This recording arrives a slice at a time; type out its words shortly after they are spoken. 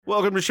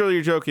Welcome to Show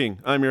You're Joking.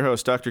 I'm your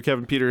host, Dr.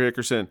 Kevin Peter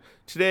Hickerson.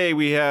 Today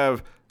we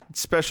have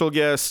special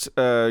guest,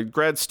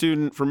 grad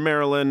student from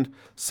Maryland,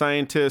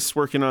 scientist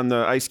working on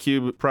the Ice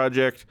Cube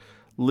project,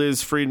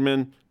 Liz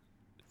Friedman.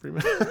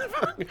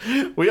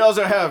 We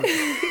also have...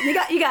 You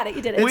got it.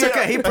 You did it. It's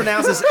okay. He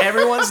pronounces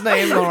everyone's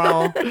name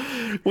wrong.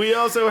 We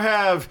also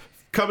have...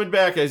 Coming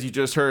back, as you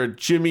just heard,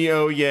 Jimmy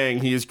O. Yang.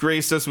 He has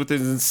graced us with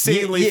his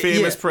insanely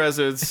famous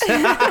presence.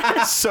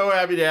 So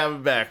happy to have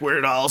him back, where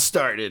it all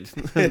started.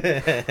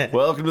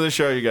 Welcome to the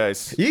show, you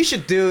guys. You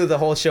should do the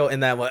whole show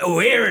in that way.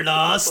 Where it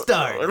all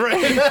started.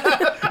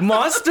 Right.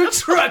 Monster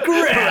Truck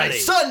Rally.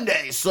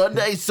 Sunday.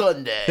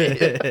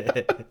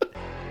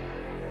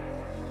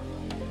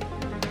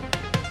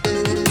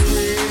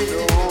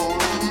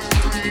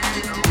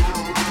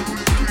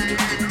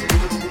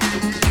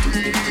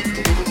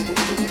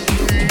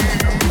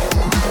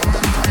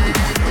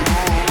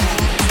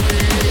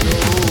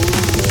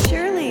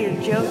 Surely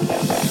you're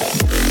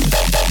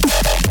joking.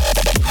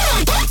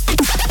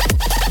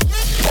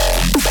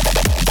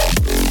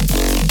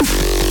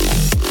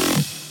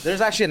 There's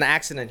actually an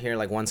accident here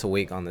like once a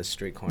week on this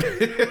street corner.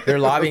 They're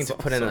lobbying to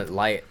put in a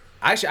light.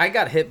 Actually, I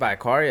got hit by a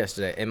car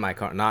yesterday in my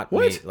car. Not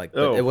me. Like,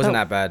 but it wasn't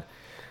that bad.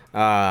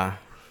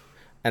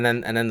 And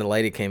then the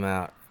lady came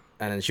out,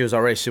 and then she was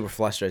already super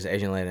flustered, as an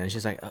Asian lady, and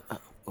she's like,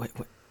 wait,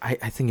 I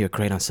think you're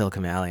great on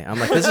Silicon Valley. I'm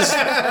like, this is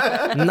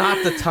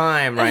not the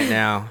time right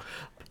now.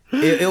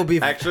 It'll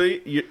be...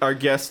 Actually, our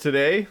guest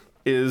today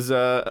is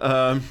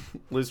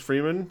Liz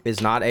Freeman. Is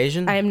not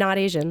Asian? I am not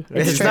Asian.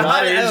 It's true.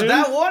 Not Asian?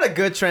 What a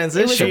good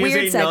transition. It was a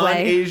weird She's a segue.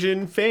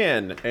 non-Asian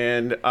fan,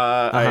 and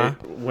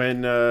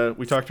when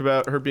we talked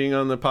about her being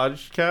on the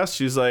podcast,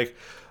 she's like,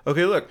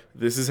 "Okay, look,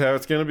 this is how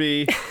it's gonna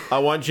be. I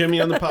want Jimmy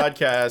on the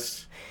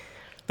podcast.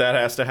 That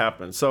has to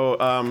happen." So,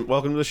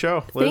 welcome to the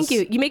show, Liz. Thank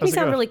you. You make me How's it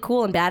sound going? really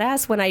cool and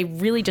badass when I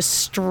really just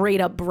straight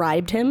up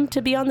bribed him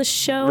to be on the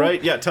show.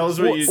 Right? Yeah. Tell us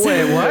what you.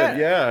 Wait, what?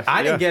 Yeah.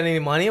 I didn't get any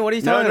money. What are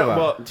you talking about?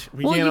 Well,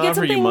 we Well, can't you get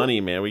offer you something-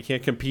 money, man. We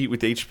can't compete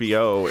with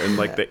HBO and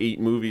like the 8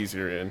 movies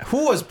you're in.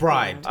 Who was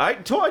bribed? I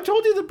told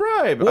you the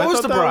bribe. What I was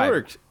thought the that bribe?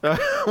 Worked.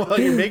 Well,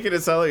 you're making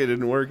it sound like it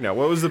didn't work now.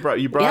 What was the bribe?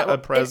 You brought a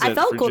present. I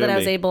felt for cool that I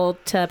was Jimmy. able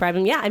to bribe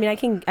him. Yeah, I mean, I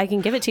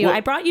can give it to you. Well-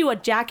 I brought you a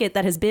jacket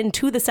that has been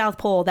to the South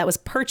Pole, that was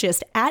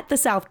purchased at the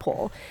South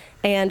Pole,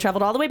 and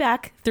traveled all the way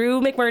back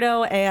through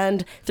McMurdo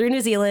and through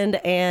New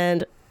Zealand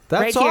and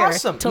That's right here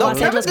awesome. to No, Los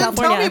Kevin Angeles, didn't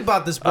California. tell me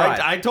about this bribe.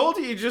 I told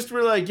you just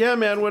were like, yeah,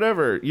 man,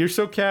 whatever. You're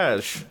so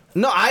cash.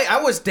 No, I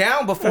was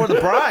down before the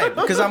bribe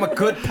because I'm a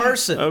good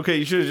person. Okay,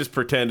 you should have just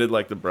pretended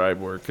like the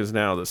bribe worked, because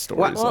now the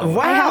story's Wow. over.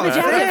 Wow. I have a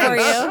jacket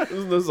thanks. for you.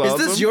 Isn't this Is awesome?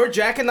 this your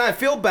jacket? And I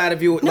feel bad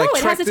if you No, like it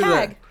has tricked a through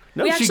tag.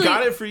 No, We she actually-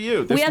 got it for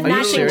you. We have literally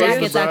matching was the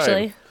jackets, bribe.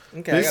 actually.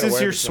 Okay, I This gotta is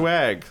wear your this one.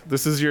 swag.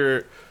 This is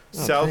your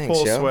South thanks,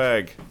 Pole yo.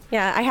 swag.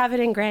 Yeah, I have it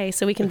in gray,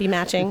 so we can be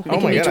matching. We Oh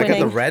can my be god, I got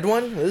the twinning. red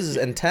one. This is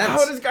intense.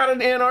 Oh, it's got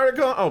an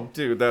Antarctica. Oh,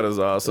 dude, that is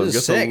awesome. This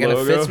is Get the sick, and it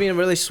logo. fits me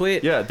really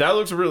sweet. Yeah, that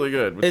looks really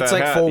good. With It's that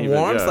like hat for even,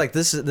 warmth. yeah. Like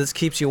this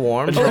keeps you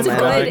warm. Oh, Oh, it's a from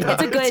good. Antarctica.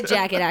 It's a good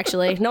jacket,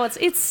 actually. No,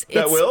 it's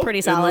That will? pretty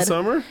In the solid.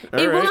 summer? It All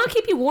will right. not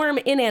keep you warm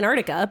in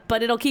Antarctica,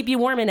 but it'll keep you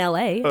warm in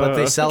LA. But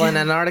they sell in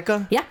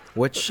Antarctica? Yeah.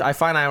 Which I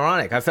find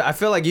ironic. I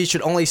feel like you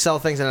should only sell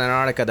things in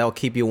Antarctica that'll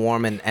keep you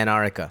warm in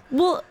Antarctica.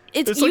 Well,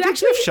 It's you like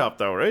actually a gift shop,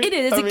 though, right? It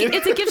is. I mean,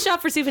 It's a gift shop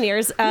for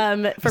souvenirs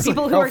for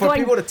people who Oh, are for going.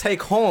 people to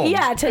take home.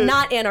 Yeah, to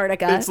not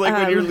Antarctica. It's like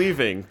when you're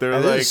leaving. They're Oh,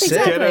 like, this is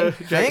sick. get a...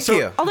 Exactly. Thank so-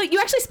 you. Although you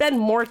actually spend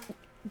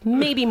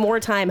maybe more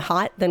time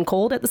hot than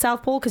cold at the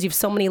South Pole because you have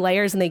so many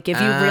layers and they give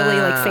you really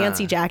like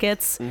fancy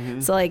jackets.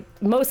 Mm-hmm. So like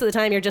most of the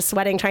time you're just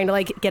sweating trying to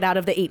like get out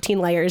of the 18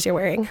 layers you're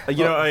wearing.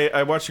 You know,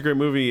 I watched a great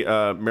movie,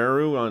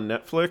 Meru, on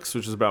Netflix,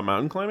 which is about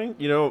mountain climbing.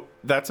 You know,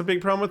 that's a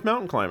big problem with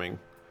mountain climbing,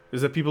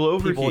 is that people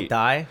overheat. People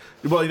die.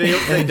 Well, they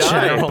die,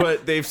 general.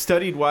 but they've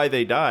studied why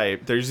they die.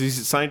 There's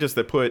these scientists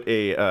that put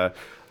a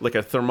like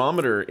a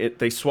thermometer.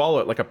 They swallow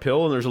it like a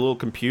pill, and there's a little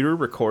computer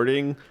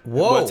recording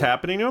Whoa. what's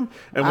happening to them.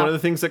 And one of the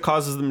things that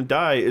causes them to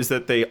die is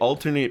that they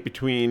alternate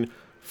between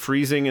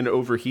freezing and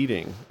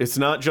overheating. It's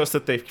not just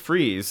that they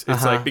freeze.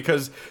 It's like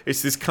because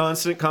it's this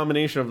constant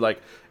combination of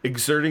like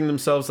exerting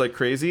themselves like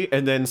crazy,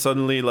 and then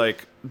suddenly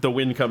like the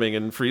wind coming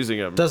and freezing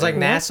them. Does like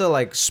NASA,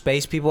 like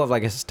space people have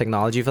like a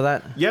technology for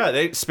that?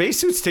 Yeah,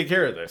 spacesuits take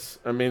care of this.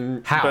 I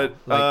mean, How? But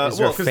Like, is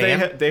there a because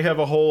fan? they have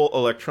a whole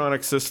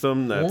electronic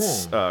system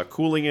that's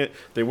cooling it.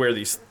 They wear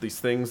these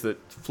things that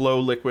flow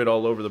liquid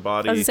all over the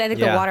body. I was gonna say, I think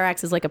Yeah. the water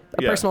acts as like a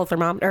Yeah. personal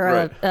thermometer or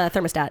Right. a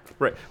thermostat.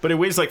 Right, but it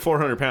weighs like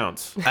 400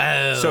 pounds.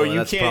 Oh, So you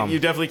that's the can't, problem. you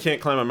definitely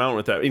can't climb a mountain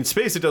with that. In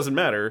space, it doesn't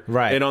matter.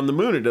 Right. And on the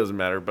moon, it doesn't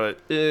matter. But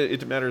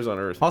it matters on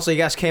Earth. Also, you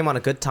guys came on a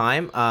good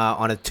time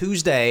on a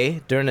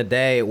Tuesday during the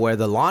day where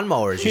the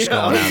lawnmowers just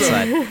going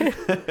outside.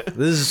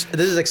 This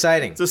is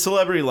exciting. It's a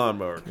celebrity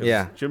lawnmower. 'cause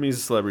Yeah. Jimmy's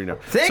a celebrity now.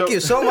 Thank you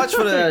so much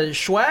for the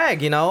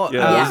swag. You know,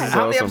 Yeah, this is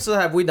how many awesome.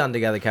 episodes have we done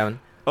together, Kevin?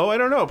 Oh, I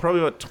don't know.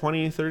 Probably about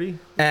 20, 30.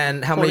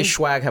 And how many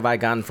swag have I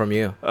gotten from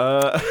you?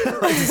 Like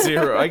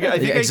 0. I think I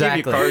gave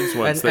you cards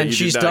once. And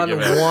she's done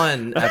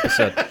one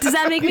episode. Does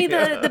that make me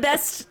the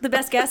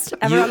best guest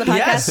ever on the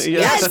podcast?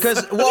 Yes.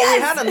 Because we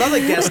had another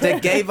guest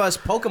that gave us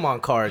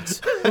Pokemon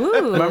cards. Ooh.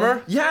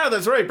 Remember? Yeah,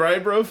 that's right.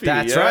 Brian Brophy.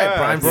 That's right.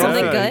 Brian Brophy.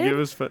 Something good? Give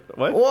us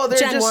what? Well,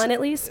 Gen 1 at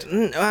least?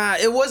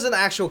 It wasn't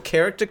actual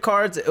character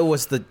cards. It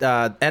was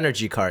the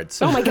energy cards.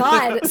 Oh my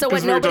god! So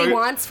what we were nobody talking-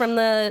 wants from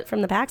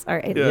the packs? All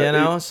right. Yeah. You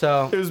know,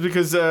 so It was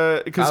because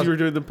you were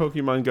doing the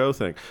Pokemon Go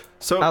thing.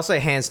 So I'll say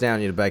hands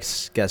down, you're the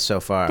best guest so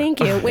far. Thank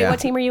you. Wait, Yeah. what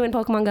team are you in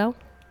Pokemon Go?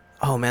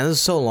 Oh man, this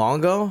is so long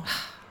ago.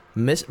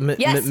 Yes,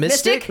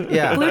 Mystic?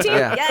 Yeah. Blue team?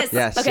 Yeah. Yes.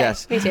 Yes. Okay,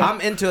 Yes. me too. I'm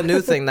into a new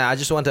thing now. I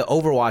just went to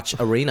Overwatch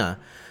Arena,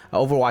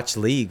 Overwatch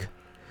League.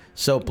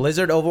 So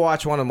Blizzard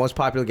Overwatch, one of the most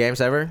popular games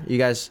ever. You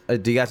guys,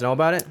 do you guys know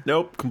about it?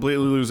 nope,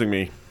 completely losing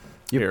me.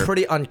 You're Here.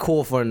 pretty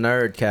uncool for a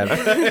nerd, Kev.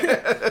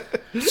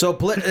 So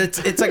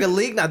it's like a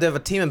league now. They have a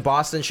team in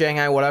Boston,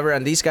 Shanghai, whatever,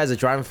 and these guys are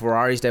driving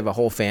Ferraris. They have a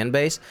whole fan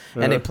base,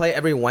 and they play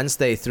every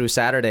Wednesday through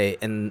Saturday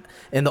in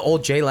the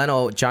old Jay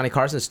Leno, Johnny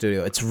Carson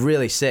studio. It's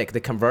really sick. They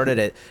converted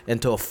it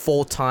into a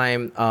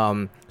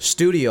full-time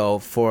studio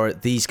for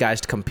these guys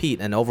to compete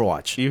in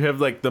Overwatch. You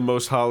have like the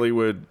most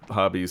Hollywood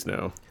hobbies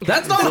now.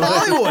 That's not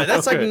Hollywood.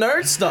 That's like Okay.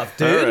 nerd stuff,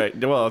 dude. All right.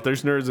 Well, if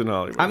there's nerds in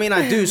Hollywood. I mean,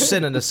 I do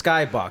sit in the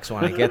skybox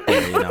when I get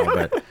there,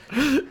 but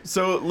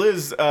So,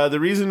 Liz, the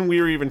reason we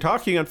were even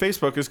talking on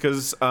Facebook is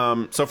because,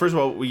 so first of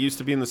all, we used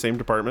to be in the same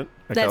department.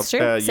 At That's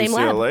true. Same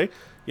UCLA. lab.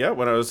 Yeah,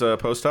 when I was a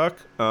postdoc.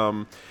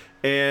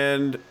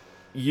 And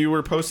you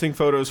were posting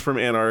photos from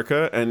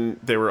Antarctica, and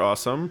they were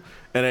awesome.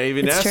 And I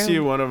even It's asked true.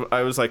 you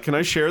I was like, can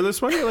I share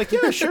this one? You're like,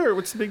 yeah, sure.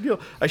 What's the big deal?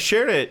 I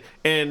shared it,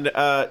 and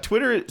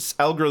Twitter's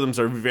algorithms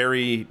are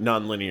very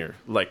nonlinear.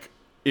 Like,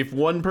 if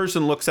one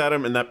person looks at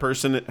him and that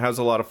person has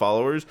a lot of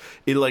followers,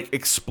 it like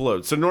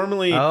explodes. So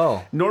normally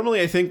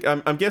I think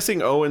I'm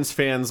guessing Owen's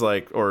fans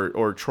like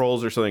or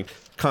trolls or something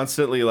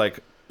constantly like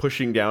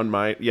pushing down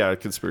my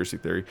conspiracy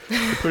theory,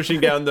 pushing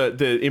down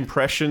the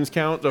impressions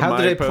count of how my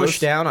do they posts. push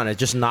down on it?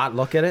 Just not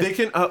look at it? They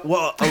can a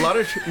lot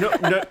of no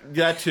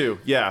that too,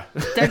 yeah.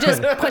 They're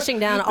just pushing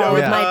down all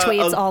of my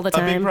tweets all the A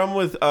big time. problem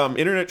with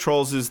internet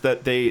trolls is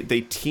that they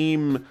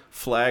team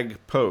flag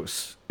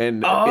posts.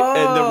 And the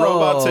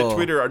robots at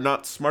Twitter are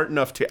not smart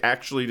enough to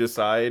actually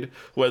decide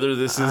whether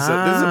this is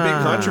a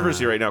big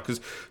controversy right now,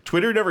 because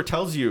Twitter never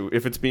tells you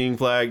if it's being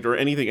flagged or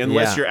anything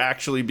unless you're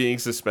actually being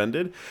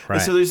suspended. Right.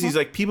 And so there's these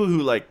like people who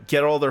like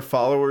get all their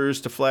followers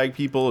to flag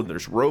people, and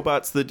there's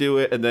robots that do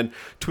it, and then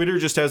Twitter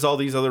just has all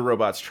these other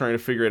robots trying to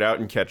figure it out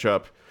and catch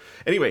up.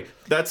 Anyway,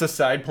 that's a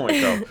side point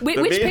though.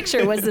 Which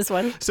picture was this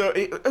one? So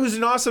it was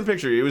an awesome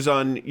picture. It was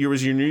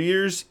your New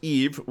Year's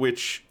Eve,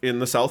 which in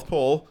the South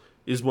Pole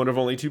is one of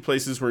only 2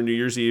 places where New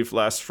Year's Eve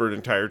lasts for an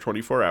entire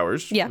 24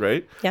 hours. Yeah.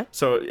 Right? Yeah.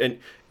 So, What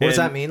does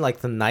that mean? Like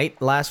the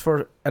night lasts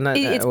for a night?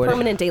 It's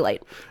permanent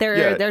daylight.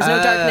 There's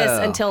no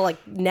darkness until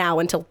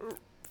until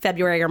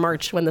February or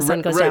March when the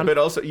sun goes down. But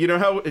also, you know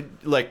how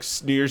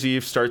New Year's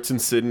Eve starts in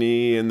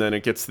Sydney and then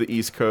it gets to the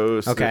East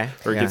Coast, Okay,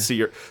 or it gets to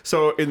your.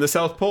 So in the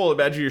South Pole,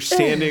 imagine you're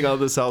standing on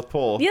the South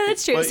Pole. Yeah,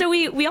 that's true. Like, So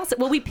we also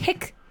we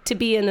pick to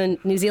be in a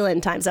New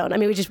Zealand time zone. I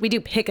mean, we do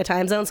pick a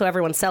time zone so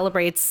everyone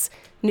celebrates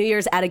New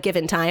Year's at a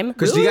given time.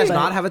 Because do you guys But-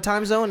 not have a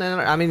time zone?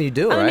 I mean, you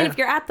do, I right? mean, if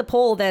you're at the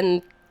pole,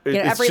 then It's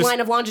every just- line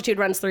of longitude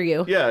runs through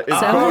you. Yeah, it's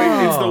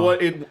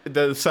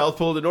the South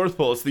Pole, the North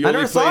Pole. It's the I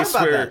only never thought place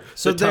about where that.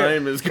 So the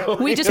time is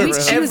going. We just around.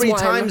 choose every one.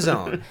 time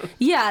zone.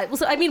 Yeah. Well,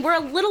 so I mean, we're a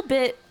little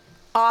bit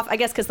off, I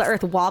guess, because the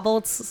Earth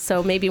wobbles.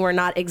 So maybe we're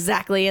not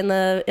exactly in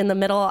the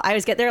middle. I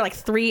always get there are like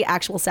 3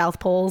 actual South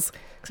Poles.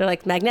 So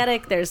like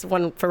magnetic. There's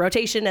one for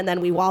rotation, and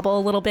then we wobble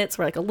a little bit, so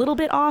we're like a little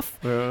bit off.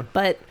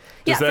 But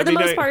yeah, that for the mean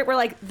most part, we're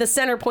like the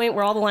center point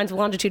where all the lines of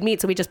longitude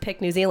meet. So we just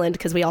pick New Zealand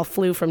because we all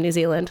flew from New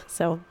Zealand.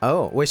 So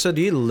Oh, wait, so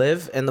do you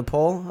live in the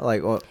pole?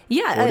 Like, what?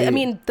 yeah, what do I you-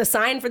 mean the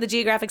sign for the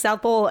geographic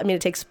South Pole. I mean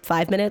it takes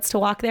 5 minutes to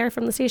walk there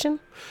from the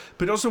station.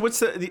 But also,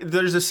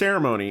 there's a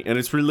ceremony, and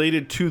it's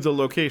related to the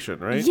location,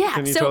 right? Yeah.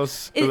 Can you so tell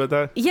us about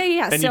that?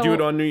 Yeah. And so you do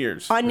it on New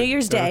Year's. On New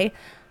Year's Day.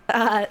 So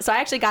I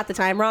actually got the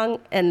time wrong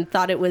and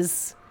thought it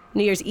was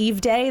New Year's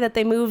Eve day that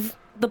they move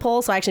the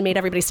pole. So I actually made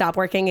everybody stop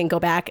working and go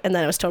back. And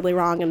then I was totally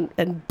wrong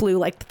and blew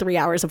like 3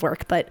 hours of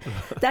work. But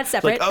that's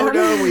separate. Like, oh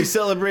no, we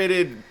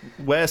celebrated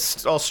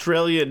West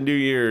Australia New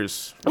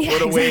Year's. Yeah,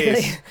 What a exactly.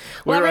 waste.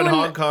 Well, We're in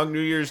everyone- Hong Kong New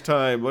Year's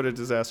time. What a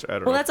disaster. I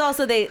don't Well, know. that's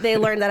also, they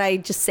learned that I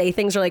just say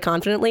things really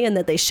confidently and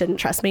that they shouldn't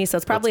trust me. So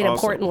it's probably That's an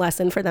awesome. important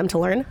lesson for them to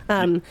learn.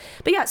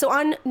 But yeah, so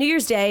on New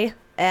Year's Day,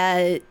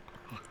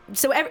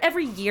 so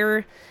every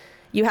year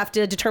you have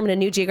to determine a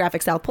new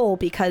geographic South Pole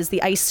because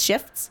the ice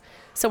shifts.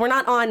 So we're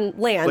not on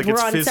land. Like we're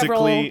it's on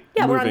physically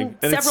we're moving. on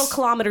And several it's-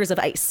 kilometers of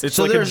ice. It's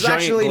So like there's a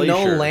giant actually no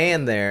glacier.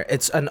 land there.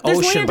 It's an There's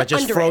ocean, land but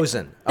just under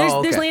frozen. It. There's, oh,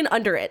 okay. there's land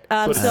under it.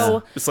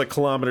 So It's like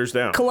kilometers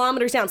down.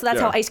 kilometers down. So that's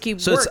Yeah. how Ice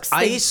Cube So works. it's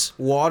ice,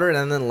 water,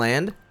 and then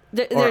land?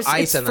 Or There's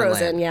ice it's and then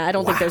frozen. land? Yeah, I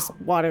don't think there's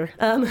water.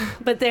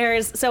 But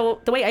so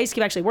the way Ice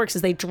Cube actually works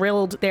is they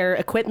drilled their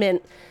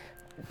equipment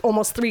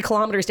almost 3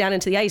 kilometers down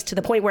into the ice, to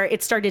the point where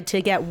it started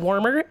to get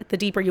warmer the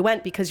deeper you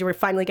went, because you were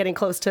finally getting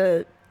close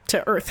to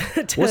Earth.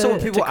 What's up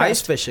with people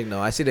ice fishing though?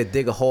 I see they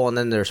dig a hole and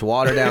then there's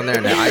water down there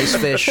and they ice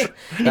fish.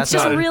 It's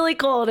just really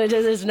cold.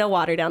 There's no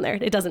water down there.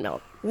 It doesn't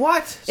melt.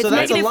 What? So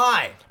that's a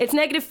lie. It's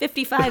negative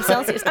 55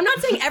 Celsius. I'm not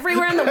saying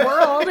everywhere in the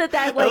world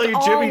that like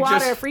all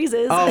water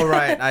freezes. Oh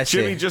right, I see.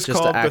 Jimmy just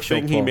called the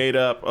thing he made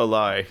up a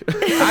lie.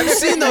 I've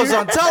seen those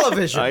on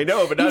television. I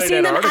know, but not You've seen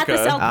in them Antarctica.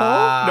 at the South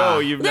Pole? No,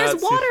 you've There's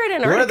not. water in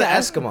Antarctica. What are the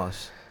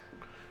Eskimos?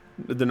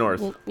 The North.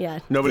 Well, yeah.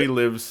 Nobody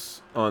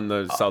lives on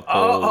the South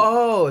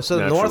Pole. So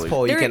the North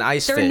Pole you can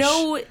ice fish. There are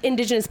no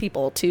indigenous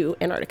people to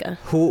Antarctica.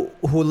 Who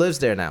lives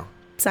there now?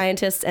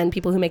 Scientists and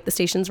people who make the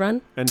stations run.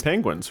 And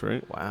penguins,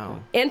 right? Wow.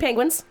 And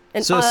penguins.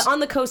 And So on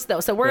the coast, though.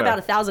 So we're about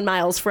 1,000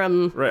 miles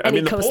from Right. any I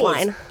mean, the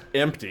coastline. pole is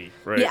empty,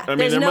 right? Yeah, I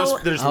mean,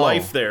 there's there's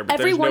life there, but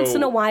every there's once no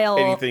in a while-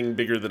 anything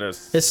bigger than a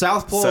Is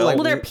South Pole cell. like?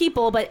 Well, there are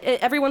people, but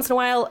every once in a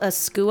while, a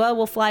skua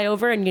will fly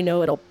over, and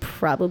it'll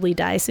probably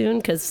die soon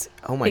because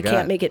Oh my it God.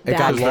 can't make it It back.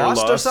 got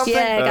lost or lost? something?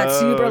 Yeah, it got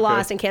super okay.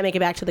 lost and can't make it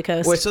back to the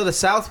coast. Wait, so the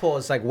South Pole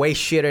is like way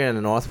shitter than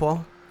the North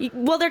Pole?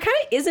 Well, there kind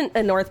of isn't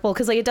a North Pole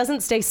because like it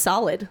doesn't stay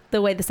solid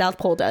the way the South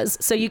Pole does.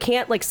 So you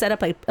can't like set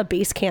up a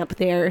base camp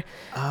there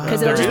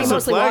because it'll There just be is a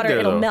mostly flag water. there,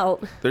 It'll though.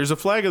 melt. There's a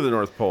flag of the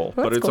North Pole,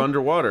 but that's it's cool.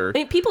 underwater. I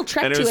mean, people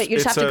trek And to it's- it. You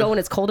just it's have to a- go when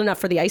it's cold enough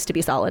for the ice to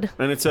be solid.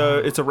 And it's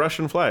a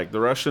Russian flag. The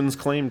Russians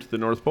claimed the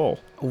North Pole.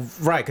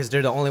 Right, because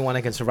they're the only one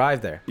that can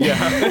survive there.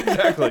 Yeah,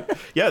 exactly.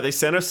 Yeah, they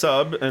sent a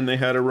sub and they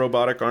had a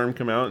robotic arm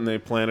come out and they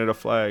planted a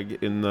flag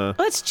in the.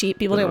 Oh, it's cheap.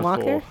 People the didn't North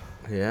walk Pole.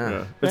 there.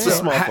 Yeah. It's a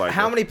small flag.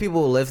 How though. many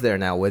people live there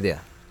now with you?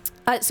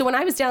 So when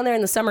I was down there in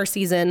the summer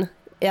season,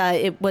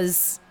 it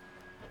was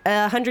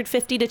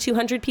 150 to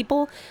 200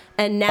 people,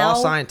 and now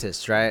All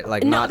scientists, right?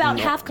 Like no, not about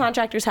half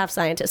contractors, half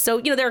scientists. So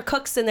there are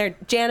cooks and there are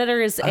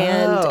janitors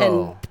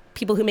and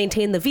people who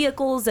maintain the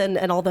vehicles and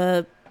all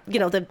the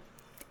the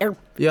air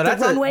Yeah, the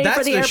runway that's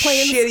for the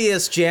airplanes.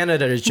 shittiest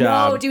janitor's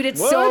job. No, dude, it's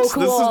What? so This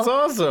cool. is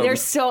awesome. They're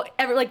so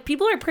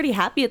people are pretty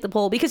happy at the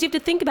pole because you have to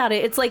think about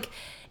it. It's like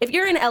if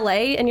you're in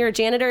LA and you're a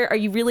janitor, are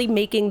you really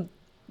making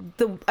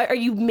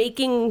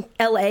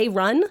LA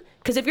run?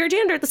 Because if you're a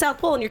janitor at the South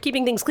Pole and you're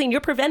keeping things clean,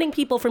 you're preventing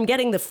people from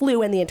getting the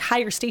flu and the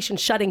entire station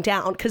shutting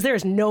down because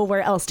there's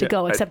nowhere else to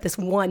go except this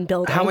one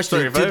building. How much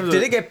Sorry, if I have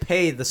did they get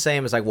paid the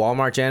same as like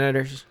Walmart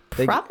janitors?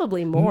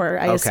 Probably more,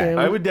 I Okay. assume.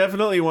 I would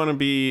definitely want to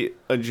be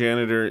a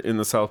janitor in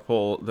the South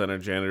Pole than a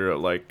janitor at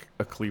like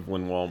a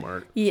Cleveland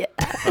Walmart. Yeah.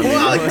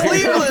 Well,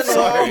 Cleveland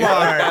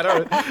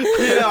Walmart.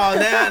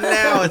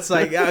 Now it's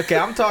like okay,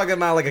 I'm talking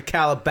about like a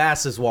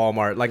Calabasas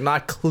Walmart, like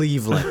not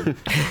Cleveland.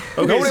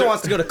 Nobody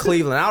wants to go to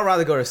Cleveland. I'd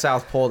rather go to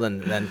South Pole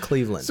than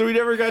Cleveland. So we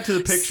never got to the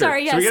picture.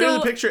 Sorry, yeah, so we got to so-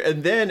 the picture,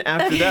 and then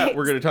after that,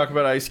 we're going to talk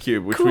about Ice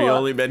Cube, which we Cool.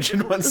 only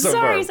mentioned once so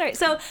far. Sorry.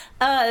 So,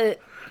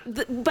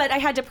 but I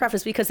had to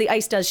preface because the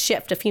ice does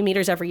shift a few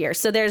meters every year.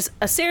 So there's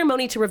a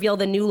ceremony to reveal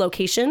the new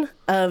location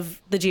of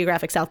the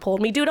geographic South Pole.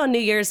 And we do it on New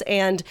Year's,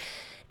 and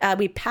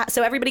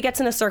so everybody gets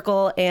in a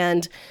circle,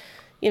 and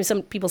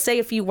some people say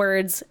a few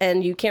words,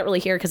 and you can't really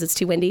hear because it's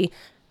too windy.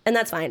 And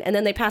that's fine. And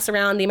then they pass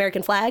around the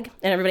American flag,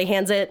 and everybody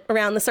hands it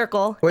around the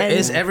circle. Wait, and,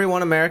 is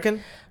everyone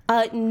American?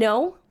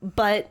 no,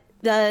 but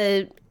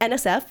the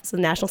NSF, so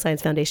the National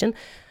Science Foundation,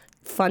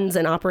 funds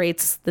and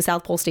operates the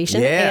South Pole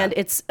Station. Yeah. And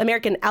it's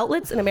American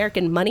outlets and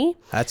American money.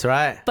 That's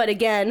right. But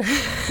again,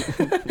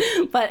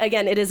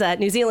 it is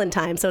New Zealand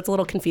time, so it's a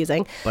little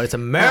confusing. But it's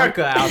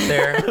America out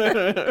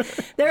there.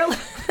 There are,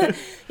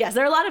 yes,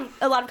 there are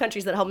a lot of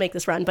countries that help make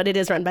this run, but it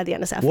is run by the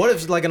NSF. What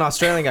if like an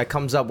Australian guy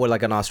comes up with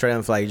like an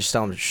Australian flag? You just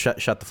tell him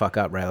shut the fuck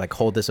up, right? Like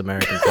hold this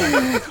American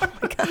flag.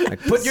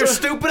 Like put your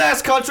stupid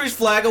ass country's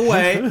flag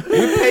away. We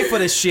pay for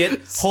this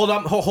shit.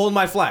 Hold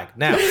my flag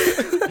now,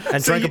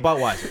 and drink a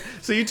Budweiser.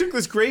 So you took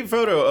this great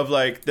photo of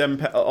like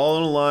them all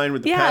in a line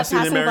with passing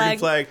the passing the American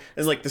flag,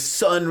 and like the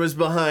sun was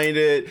behind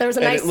it. There was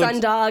a and nice it looked-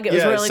 sundog. It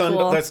was really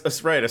cool.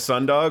 That's right, a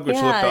sundog, which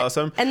Yeah. looked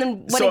awesome. And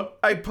then what so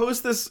I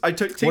post this. I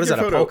take What is your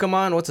that? photo. A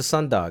Pokemon? What's a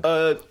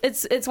sundog?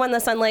 It's when the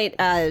sunlight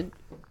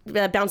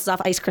bounces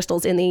off ice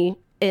crystals in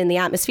the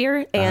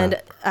atmosphere,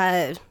 and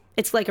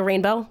it's like a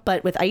rainbow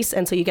but with ice,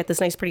 and so you get this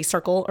nice pretty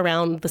circle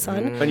around the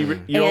sun. And you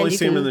And only you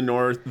see them in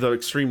can- the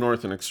extreme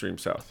north and extreme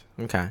south.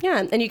 Okay.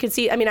 Yeah, and you can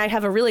see. I mean, I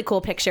have a really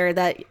cool picture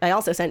that I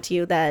also sent to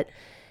you that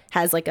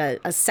has like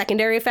a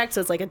secondary effect,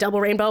 so it's like a double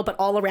rainbow, but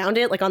all around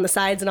it, like on the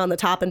sides and on the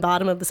top and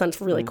bottom of the sun.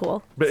 It's really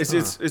cool. But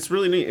it's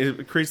really neat.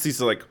 It creates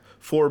these like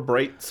 4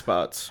 bright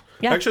spots.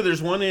 Yeah. Actually,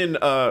 there's one in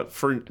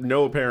for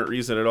no apparent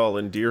reason at all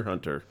in Deer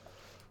Hunter.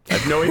 I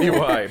have no idea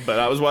why, but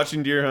I was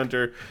watching Deer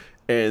Hunter,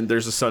 and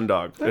there's a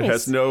sundog. It Nice.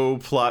 has no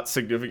plot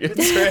significance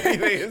or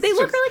anything. They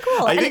look really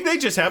cool. I And think they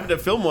just happened to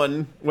film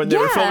one when they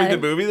were Yeah. filming the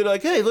movie. They're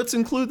like, hey, let's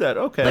include that.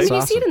 Okay. But when you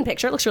awesome. see it in the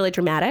picture, it looks really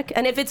dramatic.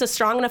 And if it's a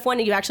strong enough one,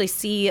 and you actually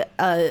see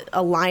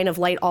a line of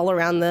light all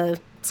around the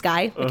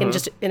sky, like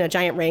in a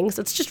giant ring.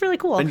 So it's just really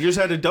cool. And you just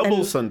had a double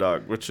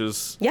sundog, which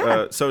is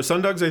so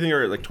sundogs I think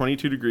are at like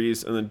 22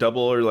 degrees, and then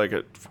double are like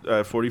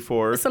at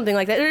 44. Something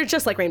like that. They're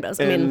just like rainbows.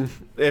 And I mean,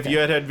 if you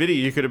had Vidi,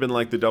 you could have been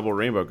like the double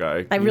rainbow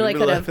guy. I really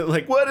could have.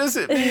 Like, what does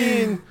it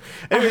mean?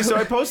 Anyway, so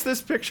I post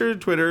this picture to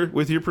Twitter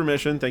with your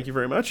permission. Thank you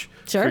very much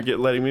for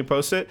letting me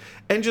post it.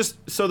 And just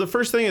so the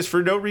first thing is,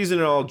 for no reason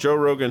at all, Joe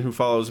Rogan, who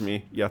follows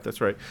me, yeah,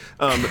 that's right,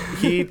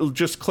 he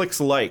just clicks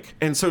like.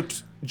 And so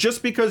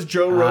just because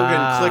Joe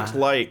Rogan clicked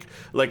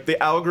like the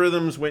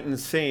algorithms went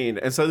insane,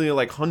 and suddenly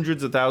like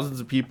hundreds of thousands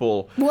of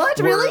people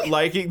were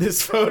liking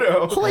this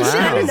photo. Holy shit!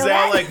 I didn't know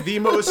that. Like the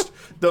most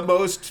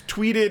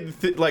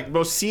tweeted,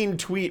 most seen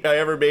tweet I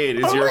ever made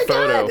is your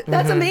photo. God,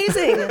 that's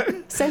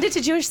amazing. Send it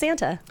to Jewish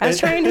Santa. I was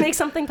trying to make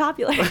something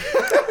popular.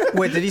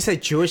 Wait, did you say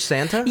Jewish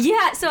Santa?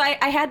 Yeah. So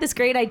I had this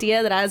great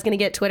idea that I was going to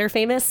get Twitter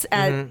famous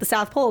at the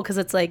South Pole, because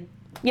it's like,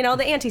 the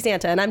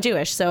anti-Santa, and I'm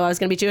Jewish, so I was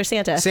going to be Jewish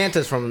Santa.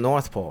 Santa's from the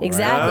North Pole, right?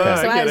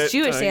 Exactly. So I was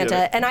Jewish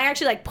Santa, and I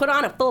actually put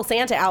on a full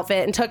Santa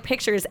outfit and took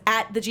pictures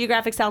at the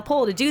geographic South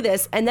Pole to do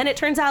this. And then it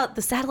turns out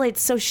the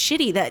satellite's so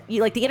shitty that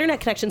the internet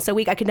connection's so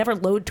weak, I could never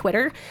load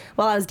Twitter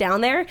while I was down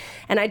there,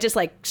 and I just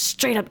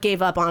straight up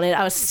gave up on it.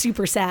 I was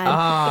super sad.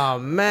 Oh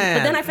man!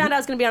 But then I found out I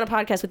was going to be on a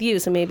podcast with you,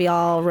 so maybe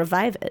I'll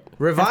revive it.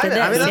 Revive it?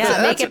 I mean,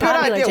 that's a good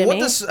idea. Jimmy. What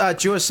does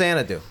Jewish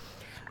Santa do?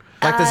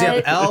 Like, does he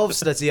have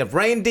elves? Does he have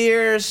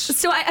reindeers?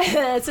 So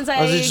since or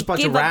is it just a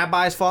bunch of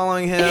rabbis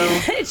following him?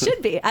 It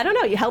should be. I don't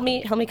know. You help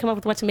me come up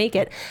with what to make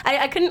it.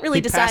 I couldn't really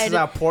decide. He passes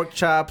out pork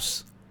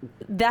chops.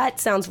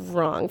 That sounds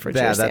wrong for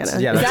Jewish Santa.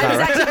 Yeah,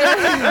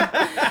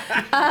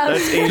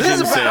 that's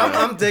Asian Santa.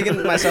 I'm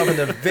digging myself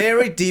into a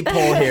very deep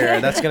hole here.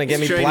 That's going to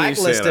get me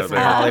blacklisted from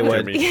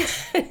Hollywood.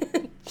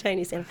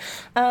 Chinese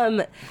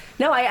Santa.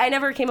 No, I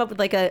never came up with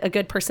a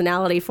good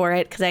personality for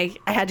it, because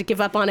I had to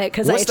give up on it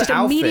because I just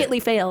immediately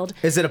failed.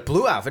 Is it a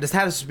blue outfit? It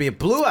has to be a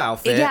blue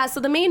outfit. Yeah, so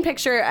the main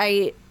picture,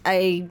 I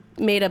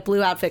made a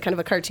blue outfit, kind of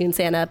a cartoon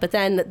Santa, but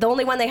then the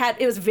only one they had,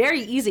 it was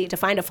very easy to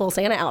find a full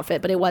Santa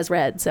outfit, but it was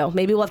red, so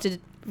maybe we'll have to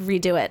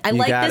redo it. I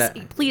like this.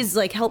 Please,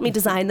 help me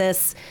design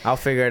this. I'll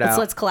figure it out.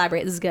 Let's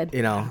collaborate. This is good.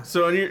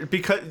 So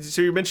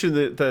you mentioned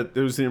that it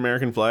was the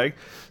American flag.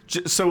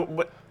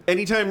 So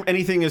anytime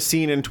anything is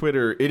seen in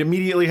Twitter, it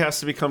immediately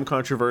has to become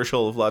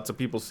controversial if lots of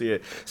people see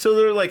it. So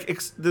they're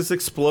this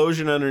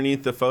explosion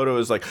underneath the photo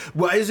is like,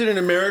 why is it an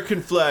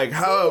American flag?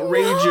 How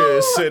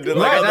outrageous! And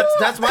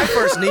that's my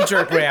first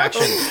knee-jerk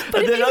reaction.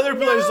 And then other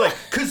players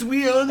because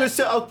we own the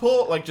South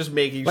Pole, just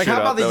making shit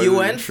how about up. the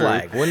UN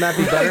flag? Wouldn't that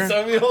be better?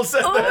 Some people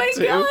said oh my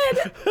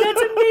god,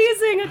 that's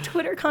amazing! A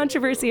Twitter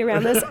controversy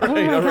around this. Oh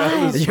my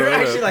god, you're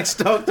actually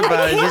stoked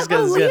about it. I can't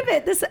believe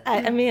it. This,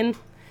 I mean.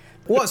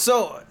 Well,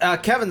 so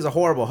Kevin's a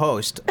horrible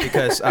host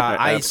because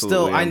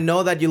I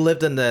know that you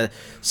lived in the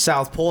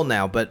South Pole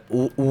now, but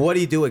what do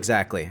you do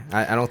exactly?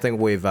 I don't think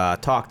we've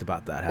talked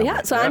about that.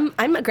 Yeah, so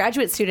I'm a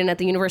graduate student at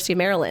the University of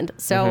Maryland.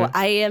 So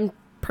I am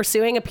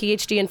pursuing a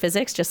PhD in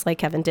physics, just like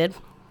Kevin did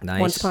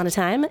once upon a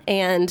time.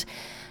 And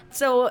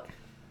so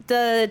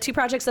the two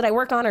projects that I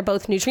work on are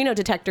both neutrino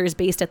detectors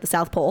based at the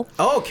South Pole.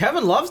 Oh,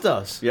 Kevin loves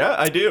those. Yeah,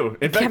 I do.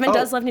 In fact, Kevin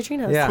does love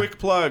neutrinos. Yeah. Quick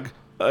plug.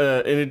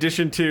 In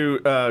addition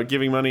to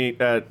giving money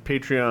at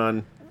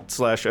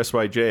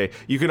Patreon/SYJ,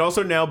 you can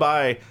also now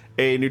buy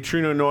a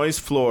Neutrino Noise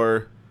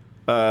Floor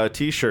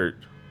T-shirt.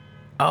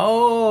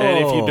 Oh,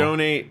 and if you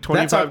donate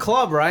 25, that's our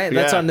club, right?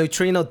 That's our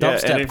Neutrino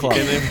Dubstep Club.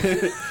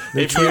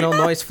 Neutrino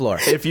Noise Floor.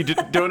 If you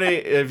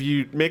donate, if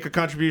you make a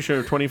contribution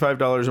of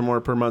 $25 or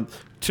more per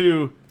month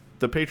to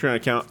the Patreon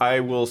account,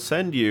 I will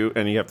send you,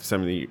 and you have to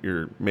send me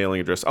your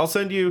mailing address. I'll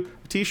send you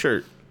a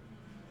T-shirt.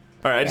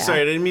 All right, sorry,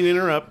 I didn't mean to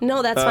interrupt.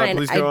 No, that's fine.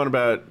 Please go on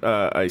about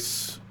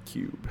Ice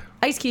Cube.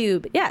 Ice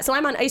Cube, yeah. So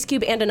I'm on Ice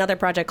Cube and another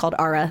project called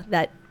ARA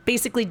that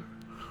basically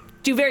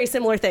do very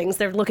similar things.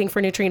 They're looking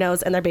for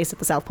neutrinos, and they're based at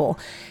the South Pole.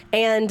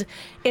 And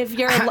if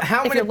you're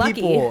lucky,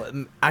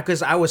 people?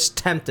 Because I was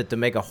tempted to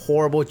make a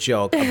horrible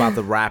joke about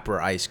the rapper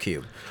Ice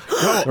Cube.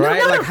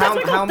 Right? No,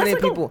 how many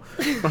people?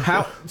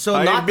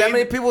 Not that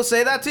many people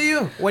say that to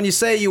you when you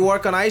say you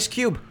work on Ice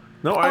Cube.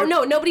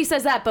 No, nobody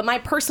says that, but my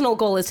personal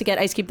goal is to get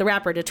Ice Cube the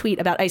rapper to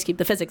tweet about Ice Cube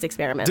the physics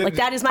experiment.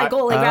 That is my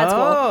goal in grad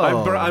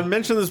school. I've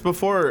mentioned this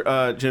before,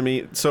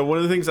 Jimmy. So one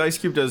of the things Ice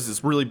Cube does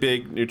is really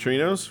big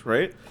neutrinos,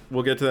 right?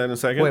 We'll get to that in a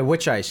second. Wait,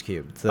 which Ice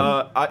Cube?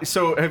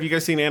 So have you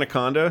guys seen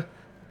Anaconda?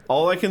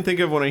 All I can think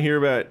of when I hear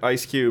about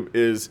Ice Cube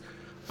is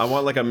I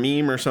want a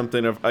meme or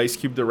something of Ice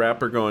Cube the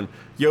rapper going,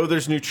 yo,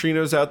 there's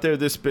neutrinos out there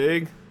this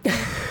big.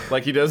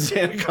 Like he does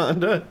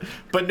Anaconda,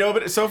 but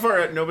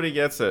nobody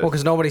gets it. Well,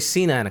 because nobody's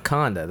seen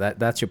Anaconda.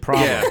 That's your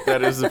problem. Yeah,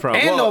 that is the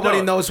problem. And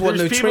nobody knows what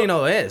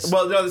neutrino is.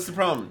 Well, no, that's the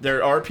problem.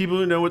 There are people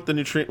who know what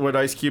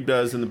Ice Cube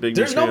does in the big.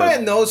 There's nobody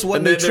that knows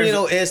what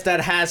neutrino is that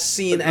has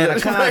seen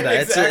Anaconda.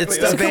 Right,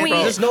 exactly.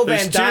 There's no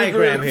Venn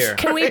diagram here.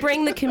 Can we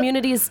bring the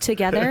communities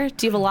together?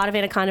 Do you have a lot of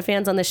Anaconda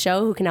fans on the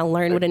show who can now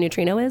learn what a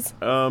neutrino is?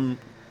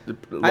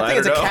 I think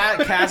it's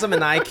a chasm in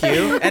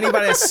IQ.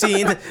 Anybody that's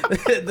seen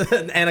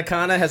the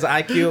Anaconda has an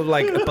IQ of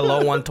like below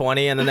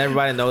 120, and then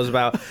everybody knows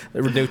about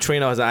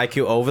Neutrino has an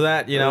IQ over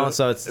that.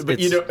 So it's. But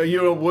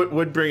what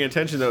would bring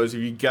attention though is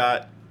if you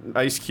got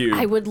Ice Cube.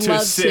 I would to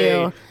love say,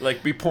 to.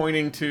 like, be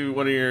pointing to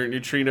one of your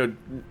Neutrino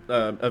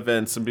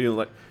events and being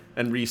like,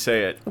 and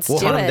re-say it. Let's we'll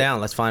do hunt him it.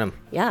 down. Let's find him.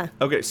 Yeah.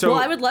 Okay, so. Well,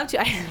 I would love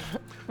to.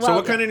 So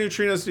what kind of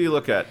neutrinos do you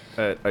look at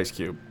Ice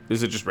Cube?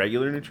 Is it just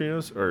regular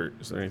neutrinos, or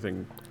is there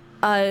anything?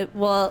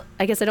 Well,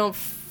 I guess I don't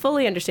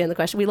fully understand the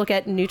question. We look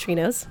at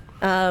neutrinos.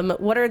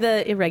 What are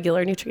the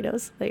irregular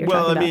neutrinos that you're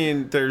talking about? Well, I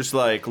mean, there's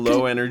like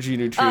low energy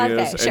neutrinos,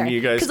 Okay, sure. and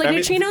you guys. Because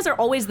neutrinos are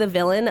always the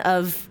villain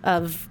of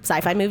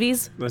sci-fi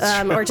movies,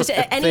 That's or just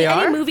any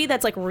movie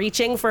that's like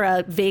reaching for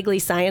a vaguely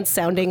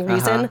science-sounding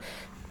reason.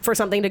 For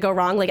something to go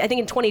wrong. Like, I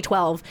think in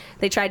 2012,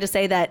 they tried to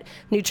say that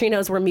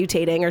neutrinos were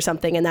mutating or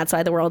something, and that's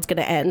why the world's going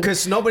to end.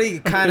 Because nobody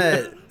kind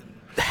of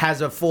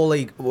has a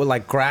fully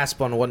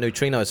grasp on what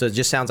neutrino is, so it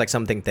just sounds like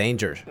something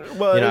dangerous.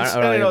 Well,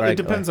 it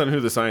depends on who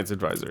the science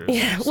advisor is.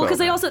 Yeah, well, because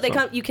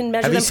you can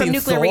measure them from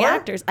nuclear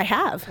reactors. I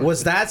have.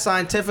 Was that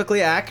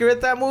scientifically accurate,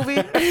 that movie?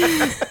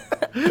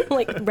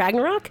 Like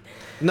Ragnarok?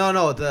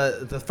 No,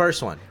 the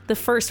first one. The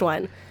first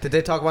one. Did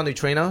they talk about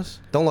neutrinos?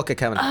 Don't look at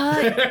Kevin.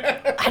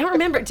 I don't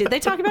remember. Did they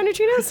talk about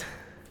neutrinos?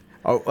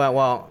 Oh,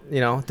 well,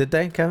 did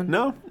they, Kevin?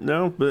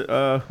 No,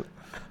 but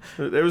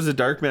there was a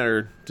dark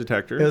matter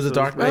detector. It was a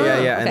dark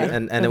matter, yeah. Okay.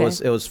 And it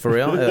was for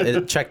real?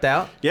 It checked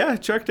out? Yeah,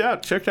 it checked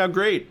out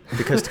great.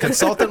 Because the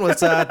consultant was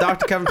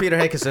Dr. Kevin Peter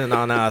Hickinson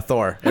on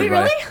Thor. Wait,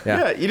 really?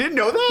 Yeah, you didn't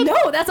know that?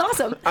 No, that's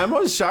awesome. I'm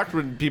always shocked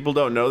when people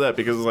don't know that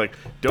because it's like,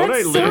 don't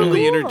That's I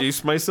literally so cool.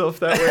 introduce myself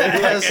that way?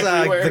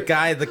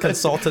 Yes, the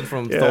consultant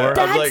from Thor.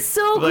 That's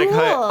so Like, cool.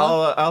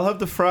 hi, I'll have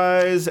the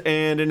fries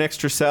and an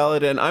extra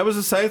salad, and I was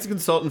a science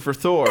consultant for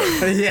Thor.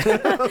 Yeah.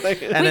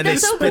 And then they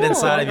that's so spit cool.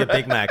 inside of your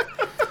Big Mac.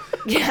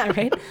 Yeah,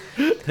 right?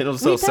 They don't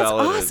sell Wait, that's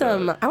salad.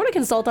 awesome. I want to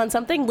consult on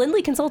something.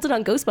 Lindley consulted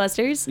on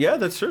Ghostbusters. Yeah,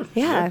 that's true.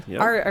 Yeah,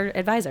 our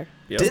advisor.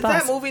 Yeah. Did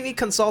Boss. that movie need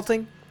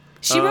consulting?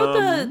 She wrote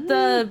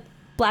the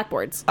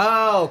blackboards.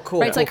 Oh, cool.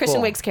 Right, it's like cool.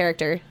 Kristen Wiig's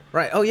character.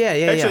 Right. Oh, yeah.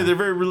 Actually, they're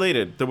very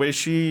related. The way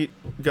she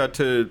got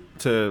to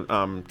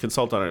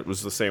consult on it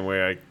was the same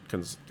way I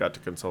got to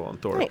consult on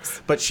Thor.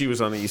 Nice. But she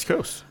was on the East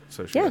Coast,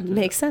 so she Yeah, got to-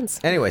 makes sense.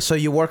 Anyway, so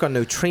you work on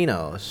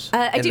neutrinos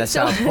I in do. the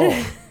South Pole.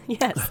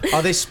 Yes.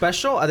 Are they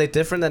special? Are they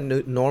different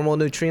than normal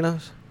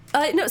neutrinos?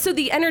 No, so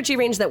the energy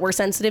range that we're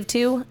sensitive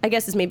to, I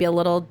guess, is maybe a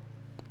little.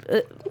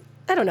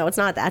 I don't know. It's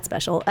not that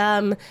special.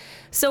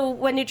 So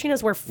when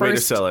neutrinos were first. Way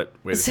to sell it.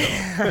 Way to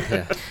sell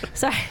it.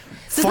 Sorry.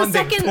 So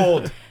Funding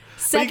told.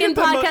 Second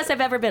podcast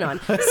I've ever been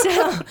on.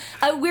 So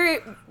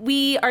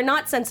we are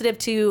not sensitive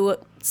to,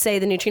 say,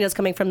 the neutrinos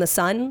coming from the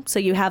sun. So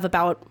you have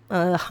about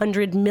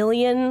 100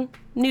 million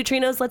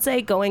neutrinos, let's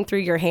say, going through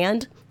your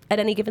hand at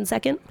any given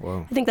second.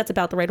 Whoa. I think that's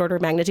about the right order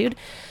of magnitude.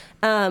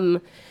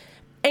 And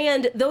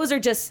they're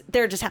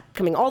just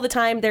coming all the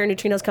time. There are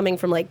neutrinos coming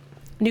from like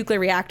nuclear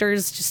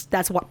reactors. Just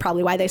that's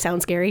probably why they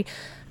sound scary.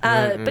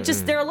 But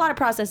just there are a lot of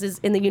processes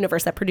in the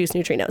universe that produce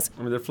neutrinos.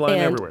 I mean, they're flying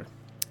everywhere.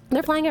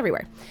 They're flying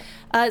everywhere.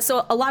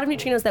 So a lot of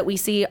neutrinos that we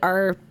see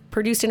are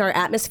produced in our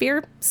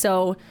atmosphere.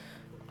 So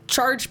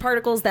charged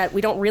particles that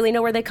we don't really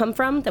know where they come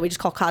from, that we just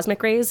call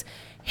cosmic rays,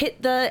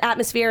 hit the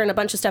atmosphere and a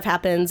bunch of stuff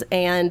happens,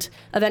 and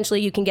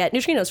eventually you can get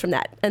neutrinos from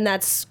that. And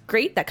that's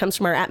great. That comes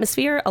from our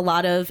atmosphere. A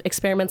lot of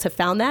experiments have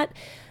found that.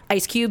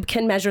 Ice Cube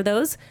can measure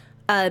those.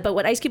 But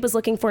what Ice Cube was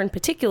looking for in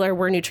particular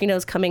were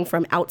neutrinos coming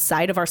from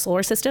outside of our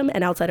solar system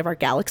and outside of our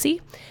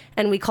galaxy.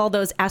 And we call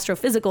those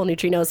astrophysical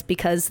neutrinos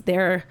because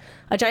they're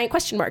a giant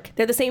question mark.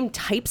 They're the same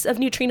types of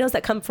neutrinos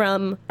that come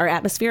from our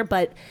atmosphere,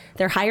 but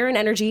they're higher in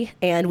energy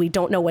and we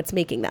don't know what's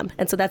making them.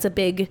 And so that's a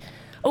big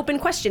open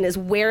question, is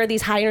where are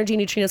these high energy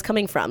neutrinos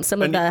coming from?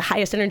 Some of the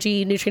highest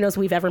energy neutrinos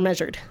we've ever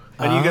measured.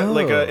 And you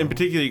got in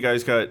particular, you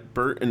guys got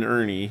Bert and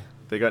Ernie.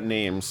 They got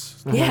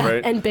names. Yeah,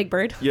 right? and Big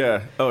Bird.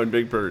 Yeah. Oh, and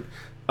Big Bird.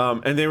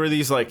 And they were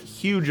these like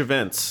huge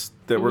events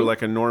that were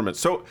like enormous.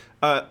 So,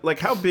 like,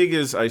 how big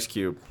is Ice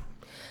Cube?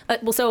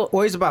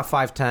 Well, he's about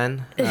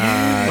 5'10",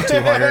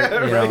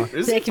 200. You know.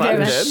 Thank you very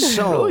much.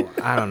 So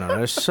I don't know.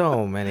 There's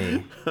so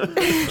many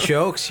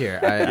jokes here.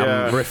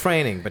 I'm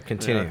refraining, but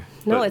continue. Yeah.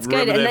 No, But it's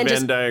good. remember And that then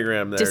Venn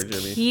diagram there, just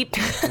Jimmy. keep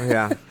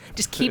Yeah.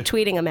 just keep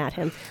tweeting them at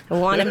him. I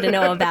want him to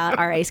know about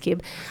our Ice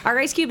Cube. Our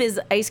Ice Cube is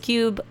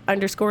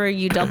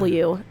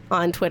IceCube_UW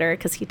on Twitter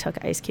because he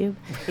took Ice Cube.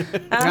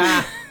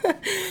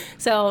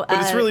 So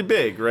But it's really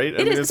big, right?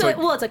 it is. So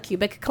it's a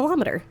cubic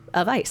kilometer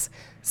of ice.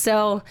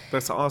 So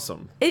That's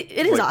awesome. it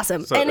is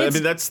awesome. So, And I it's,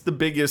 mean, that's the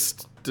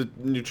biggest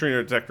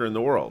neutrino detector in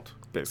the world,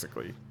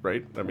 basically,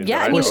 right? I mean, Yeah,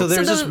 that I mean, Wait, so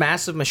there's So this the-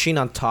 massive machine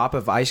on top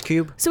of Ice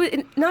Cube? So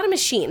not a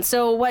machine.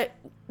 So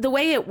the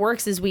way it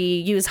works is we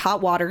use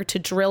hot water to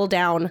drill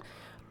down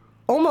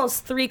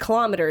almost 3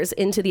 kilometers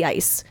into the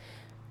ice.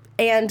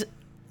 And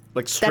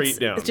Like straight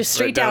down. It's just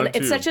straight down.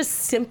 It's such a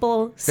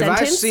simple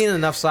sentence. If I've seen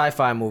enough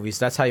sci-fi movies,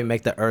 that's how you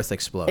make the Earth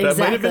explode. That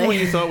might have been what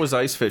you thought was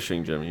ice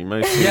fishing, Jimmy. You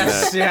might have seen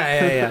Yes,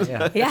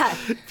 that. Yeah.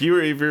 If you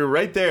were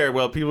right there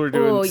while people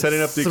were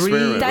setting up the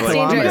experiment. That's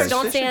like, dangerous.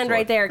 Don't stand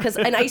right there because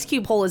an ice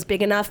cube hole is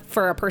big enough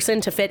for a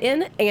person to fit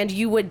in, and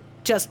you would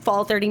just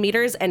fall 30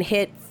 meters and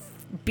hit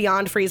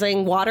beyond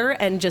freezing water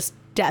and just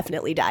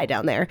definitely die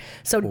down there.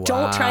 So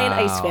don't try and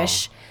ice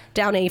fish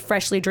down a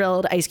freshly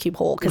drilled ice cube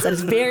hole because that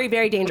is very,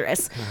 very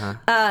dangerous.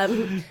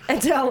 And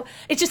so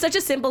it's just such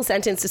a simple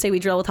sentence to say we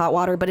drill with hot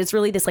water, but it's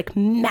really this like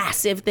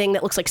massive thing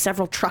that looks like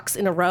several trucks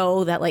in a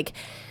row that like,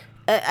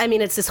 I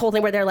mean, it's this whole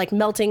thing where they're like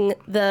melting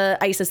the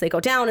ice as they go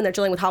down and they're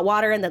drilling with hot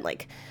water and then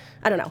like,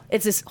 I don't know,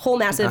 it's this whole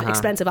massive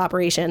expensive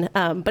operation.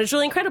 But it's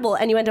really incredible.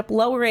 And you end up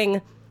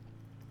lowering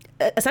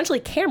essentially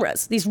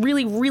cameras, these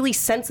really, really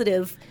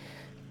sensitive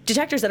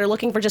detectors that are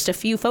looking for just a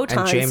few photons.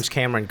 And James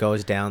Cameron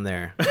goes down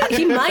there.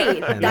 He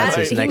might. And that's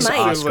his next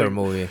Oscar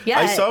movie. Yeah.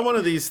 I saw one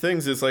of these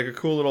things. It's like a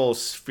cool little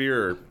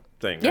sphere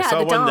thing. Yeah, I saw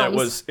the one that domes.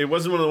 was. It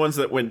wasn't one of the ones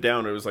that went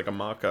down. It was like a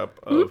mock-up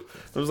of.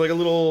 It was like a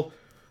little.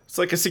 It's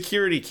like a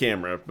security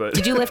camera, but.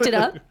 Did you lift it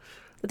up?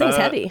 The thing's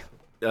heavy.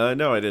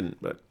 No, I didn't.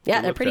 But Yeah,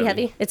 it they're looked pretty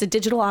heavy. It's a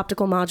digital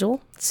optical module.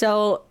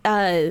 So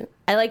I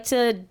like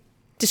to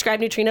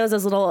describe neutrinos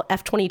as little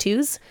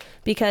F-22s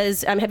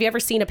because have you ever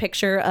seen a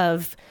picture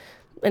of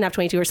an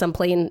F-22 or some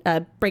plane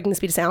breaking the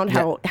speed of sound?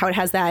 How it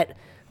has that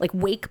like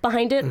wake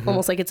behind it,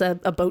 almost like it's a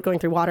boat going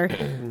through water.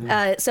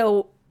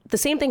 So the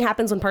same thing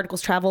happens when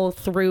particles travel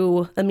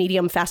through a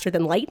medium faster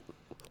than light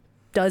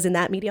does in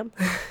that medium.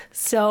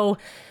 So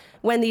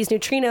when these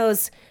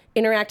neutrinos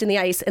interact in the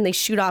ice and they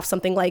shoot off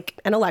something like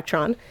an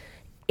electron,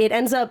 it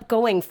ends up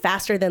going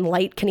faster than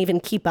light can even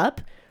keep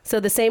up. So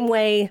the same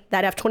way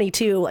that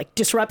F-22 like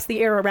disrupts the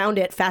air around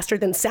it faster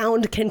than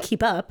sound can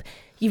keep up,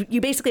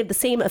 you basically have the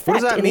same effect. What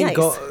does that in mean? The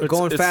ice.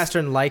 Going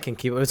faster than light can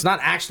keep. It's not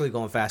actually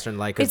going faster than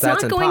light because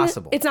that's not going,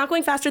 impossible. It's not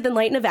going faster than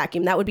light in a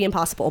vacuum. That would be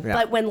impossible. Yeah.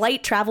 But when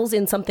light travels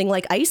in something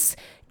like ice,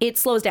 it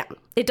slows down.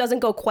 It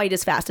doesn't go quite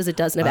as fast as it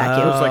does in a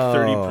vacuum. It was like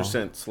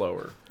 30%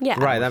 slower.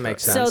 Yeah. Right, that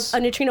makes sense. So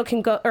a neutrino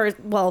can go,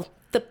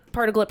 the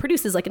particle it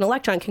produces, like an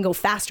electron, can go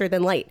faster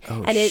than light.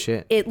 Oh, and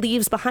shit. it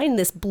leaves behind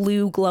this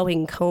blue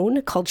glowing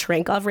cone called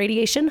Cherenkov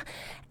radiation.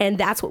 And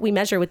that's what we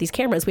measure with these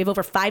cameras. We have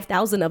over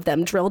 5,000 of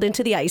them drilled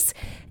into the ice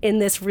in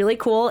this really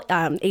cool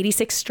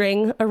 86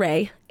 string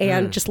array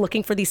and just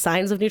looking for these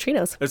signs of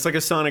neutrinos. It's like a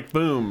sonic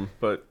boom,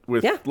 but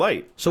with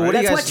light. So right? what do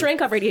you That's guys? what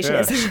Cherenkov radiation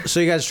is. So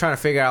you guys are trying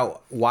to figure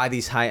out why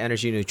these high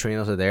energy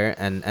neutrinos are there,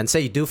 and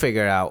say you do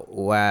figure it out,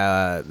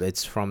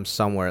 it's from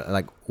somewhere.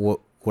 Like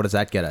what does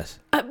that get us?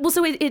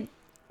 So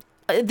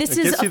this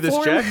is gets a you this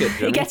form. jacket,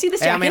 Jimmy. It gets you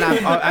this Hey, I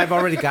jacket. mean, I've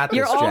already got this.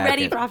 You're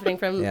already jacket. profiting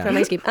from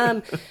Ice Cube.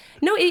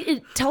 No,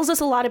 it tells us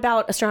a lot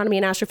about astronomy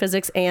and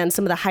astrophysics and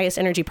some of the highest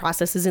energy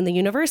processes in the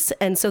universe.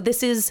 And so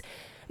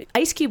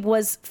Ice Cube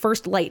was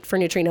first light for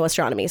neutrino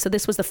astronomy. So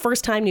this was the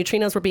first time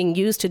neutrinos were being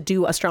used to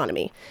do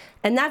astronomy.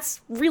 And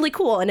that's really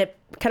cool. And it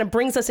kind of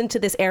brings us into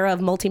this era of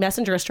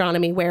multi-messenger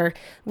astronomy where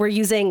we're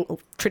using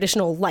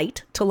traditional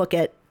light to look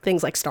at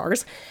things like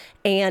stars.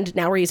 And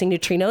now we're using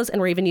neutrinos,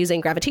 and we're even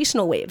using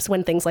gravitational waves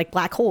when things like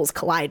black holes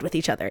collide with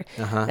each other.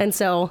 And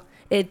so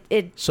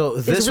So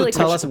is this really will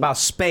tell cool. us about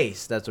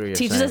space. That's what you're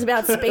Teaches saying. us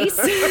about space.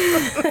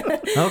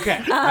 Okay,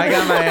 I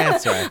got my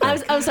answer. I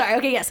think. I'm sorry.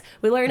 Okay, yes,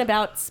 we learn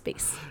about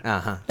space.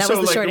 That So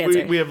was the short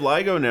answer. we have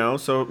LIGO now.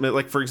 So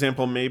like for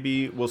example,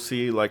 maybe we'll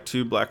see like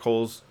two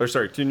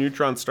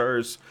neutron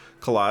stars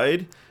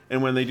collide.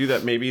 And when they do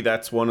that, maybe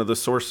that's one of the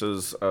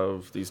sources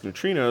of these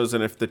neutrinos.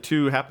 And if the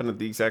two happen at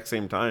the exact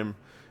same time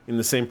in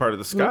the same part of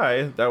the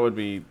sky, that would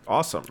be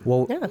awesome.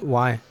 Well, Yeah.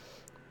 why?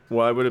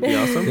 Why would it be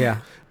awesome? Yeah.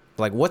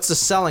 Like, what's the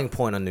selling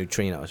point on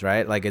neutrinos,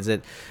 right? Like, is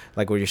it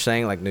like what you're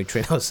saying, like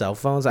neutrino cell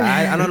phones?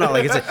 I don't know.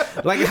 Like, is it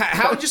like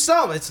how would you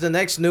sell them? It's the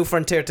next new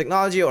frontier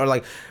technology, or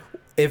like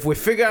if we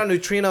figure out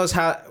neutrinos,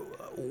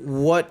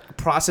 what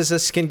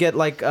processes can get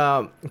like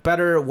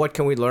better? What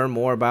can we learn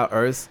more about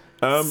Earth?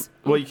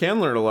 Well, you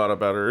can learn a lot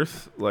about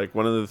Earth. Like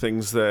one of the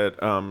things that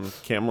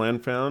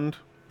Camland found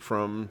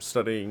from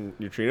studying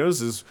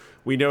neutrinos is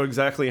we know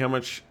exactly how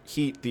much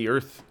heat the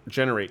Earth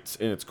generates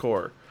in its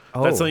core.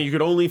 That's something you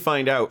could only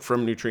find out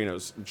from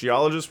neutrinos.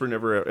 Geologists were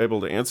never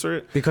able to answer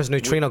it. Because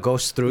neutrino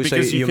goes through, so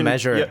you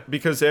measure. Yeah,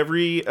 because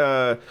every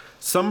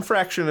some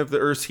fraction of the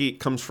Earth's heat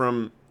comes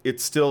from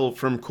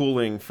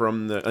cooling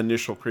from the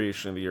initial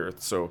creation of the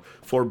Earth. So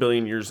 4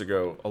 billion years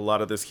ago, a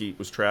lot of this heat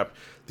was trapped.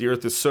 The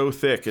Earth is so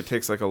thick, it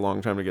takes like a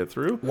long time to get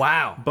through.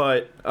 Wow.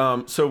 But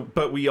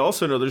but we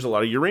also know there's a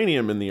lot of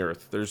uranium in the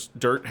Earth.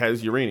 Dirt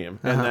has uranium,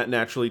 and that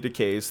naturally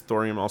decays.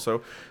 Thorium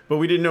also. But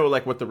we didn't know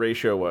like what the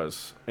ratio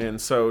was, and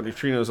so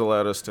neutrinos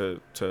allowed us to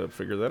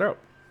figure that out.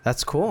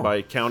 That's cool.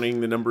 By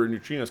counting the number of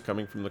neutrinos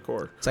coming from the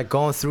core. It's like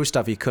going through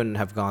stuff you couldn't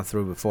have gone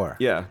through before.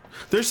 Yeah.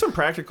 There's some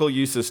practical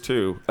uses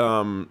too.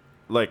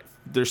 Like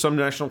there's some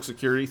national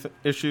security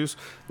issues.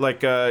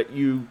 Like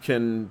you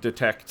can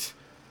detect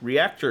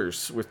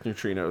reactors with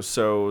neutrinos.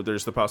 So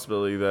there's the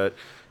possibility that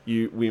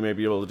we may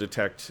be able to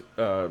detect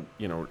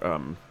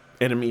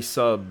enemy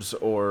subs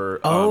or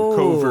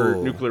covert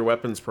nuclear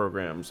weapons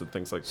programs and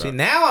things like that. See,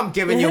 now I'm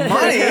giving you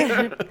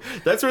money.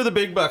 That's where the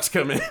big bucks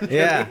come in.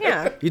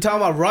 Yeah. You talking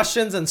about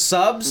Russians and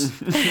subs?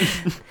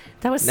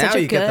 That was Now such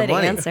a you get the good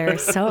money. answer.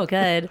 So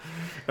good.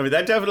 I mean,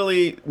 that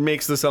definitely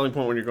makes the selling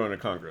point when you're going to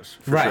Congress.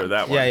 For sure,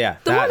 that one. Yeah.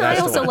 The one I That's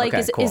the also one. like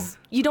Okay, cool. is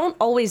you don't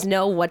always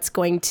know what's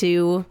going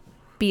to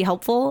be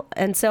helpful.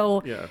 And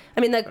so, I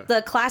mean,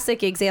 the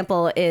classic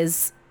example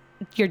is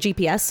your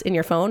GPS in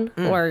your phone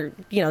or,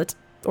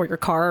 or your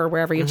car or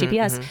wherever you have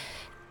GPS.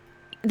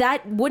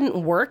 That wouldn't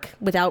work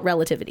without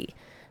relativity.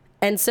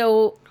 And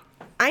so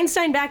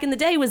Einstein back in the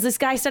day was this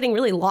guy studying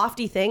really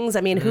lofty things.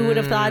 I mean, who would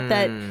have thought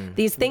that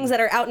these things that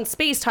are out in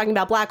space talking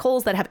about black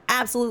holes that have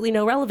absolutely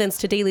no relevance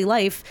to daily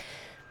life,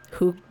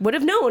 who would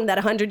have known that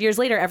 100 years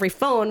later every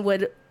phone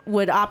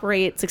would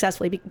operate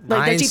successfully?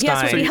 Like their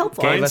GPS would be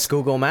helpful. Gave us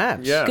Google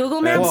Maps. Yeah.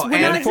 Google Maps Well, would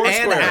and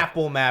not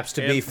Apple Maps,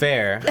 to be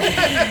fair.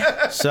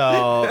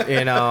 So,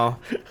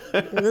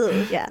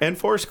 yeah. And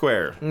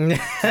Foursquare.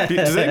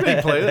 Does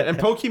anybody play that? And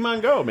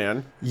Pokemon Go,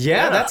 man.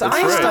 Yeah, that's I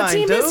was on Einstein,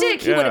 Team dude.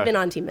 Mystic. He would Yeah. have been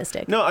on Team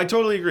Mystic. No, I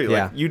totally agree. Like,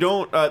 Yeah. you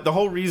don't. The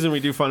whole reason we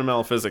do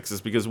fundamental physics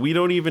is because we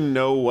don't even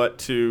know what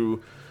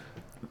to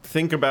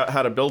think about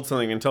how to build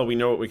something until we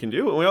know what we can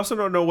do, and we also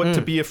don't know what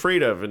to be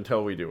afraid of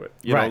until we do it.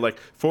 You know, Right. like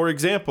for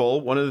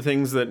example, one of the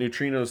things that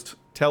neutrinos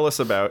tell us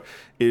about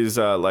is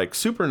like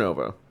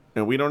supernova,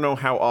 and we don't know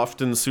how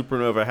often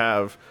supernova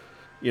have.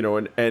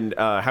 And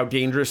how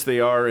dangerous they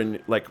are. And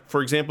like,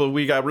 for example, if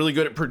we got really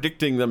good at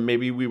predicting them,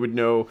 maybe we would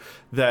know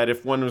that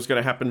if one was going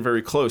to happen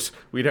very close,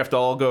 we'd have to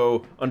all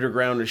go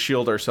underground and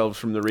shield ourselves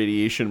from the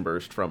radiation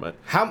burst from it.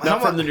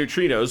 Not from the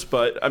neutrinos,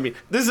 but I mean,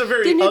 this is a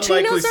very The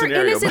unlikely neutrinos are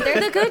scenario. innocent.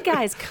 They're the good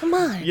guys. Come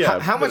on. Yeah.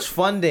 How much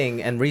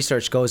funding and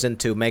research goes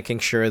into making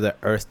sure the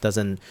Earth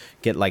doesn't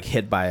get like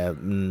hit by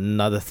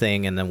another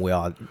thing and then we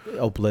all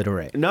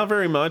obliterate? Not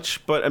very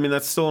much, but I mean,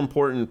 that's still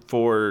important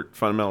for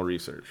fundamental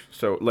research.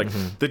 So, like,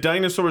 the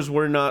dinosaurs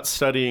were not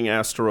studying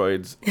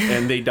asteroids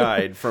and they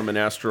died from an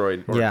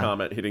asteroid or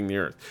comet hitting the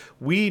Earth.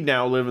 We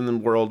now live in the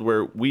world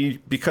where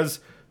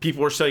because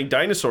people are studying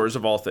dinosaurs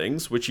of all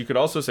things, which you could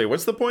also say,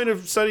 what's the point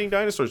of studying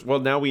dinosaurs? Well,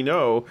 now we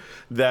know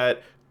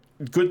that.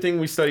 Good thing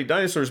we studied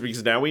dinosaurs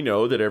because now we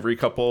know that every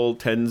couple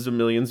tens of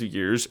millions of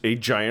years, a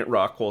giant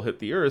rock will hit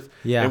the Earth.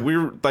 Yeah. And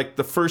we're like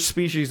the first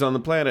species on the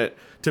planet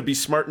to be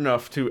smart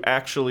enough to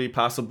actually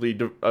possibly,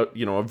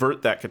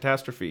 avert that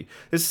catastrophe.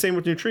 It's the same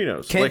with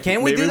neutrinos.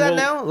 Can we do that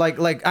now?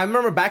 Like I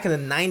remember back in the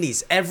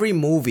 90s, every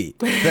movie,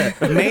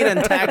 the main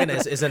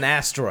antagonist is an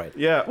asteroid.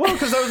 Yeah, well,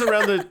 because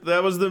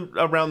that was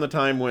around the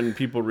time when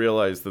people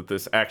realized that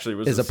this actually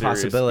was a serious,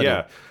 possibility.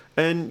 Yeah.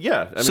 And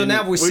I So mean,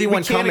 now we see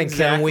one can't coming,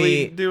 can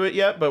we- do it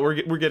yet? But we're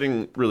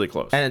getting really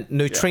close. And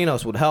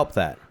neutrinos would help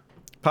that.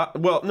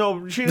 Well, no,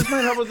 neutrinos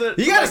might help with it.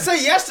 You gotta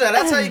say yes to that.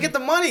 That's how you get the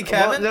money,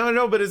 Kevin. Well,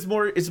 no, but it's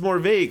more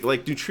vague.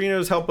 Like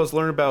neutrinos help us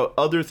learn about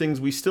other things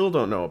we still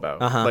don't know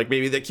about. Like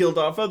maybe they killed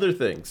off other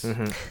things.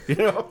 You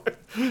know.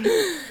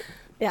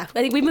 Yeah,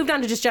 I think we moved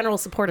on to just general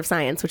support of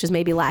science, which is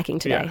maybe lacking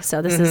today. Yeah.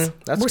 So this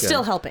we're good.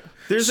 still helping.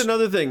 There's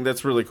another thing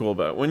that's really cool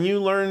about it. When you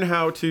learn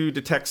how to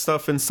detect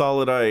stuff in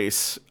solid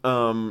ice,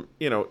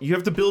 you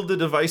have to build the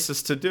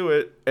devices to do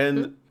it,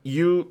 and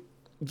you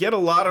get a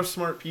lot of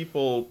smart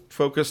people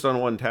focused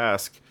on one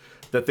task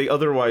that they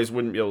otherwise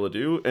wouldn't be able to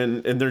do,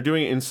 and they're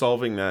doing it in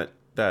solving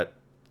that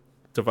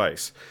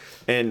device.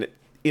 And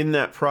in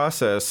that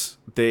process,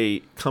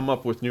 they come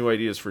up with new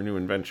ideas for new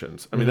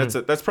inventions. I mean,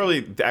 that's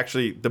probably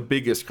actually the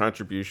biggest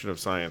contribution of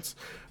science.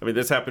 I mean,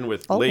 this happened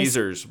with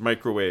lasers,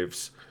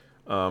 microwaves.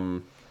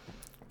 I'm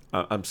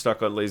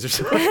stuck on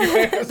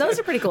lasers. Those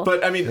are pretty cool.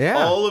 But I mean,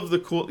 all of the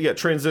cool,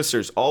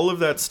 transistors, all of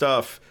that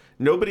stuff.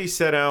 Nobody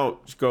set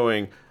out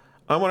going,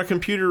 I want a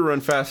computer to run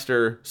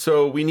faster,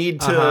 so we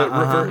need to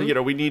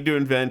revert. We need to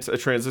invent a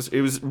transistor.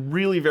 It was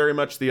really very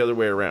much the other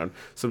way around.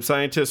 Some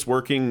scientists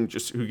working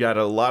who got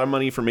a lot of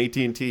money from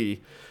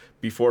AT&T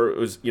before it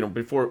was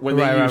before when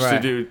they used to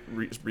do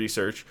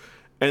research,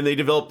 and they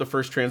developed the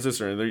first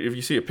transistor. And if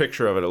you see a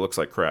picture of it, it looks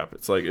like crap.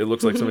 It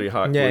looks like somebody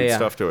hot glued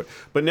stuff to it.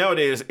 But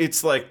nowadays,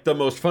 it's like the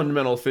most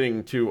fundamental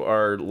thing to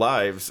our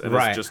lives, and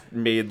it's just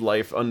made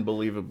life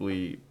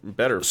unbelievably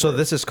better. So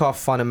this is called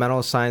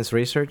fundamental science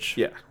research?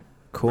 Yeah.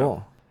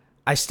 Cool.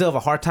 I still have a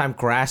hard time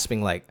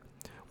grasping like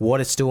what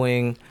it's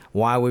doing,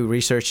 why we're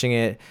researching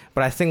it.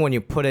 But I think when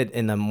you put it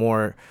in a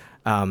more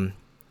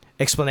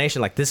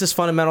explanation, like this is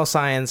fundamental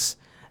science,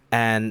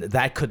 and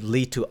that could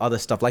lead to other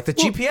stuff. Like the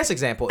GPS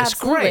example is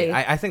great.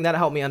 I think that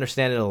helped me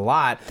understand it a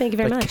lot. Thank you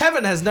very much.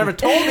 Kevin has never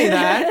told me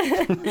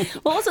that.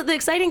 Well, also the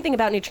exciting thing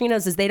about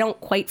neutrinos is they don't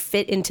quite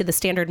fit into the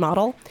standard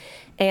model.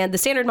 And the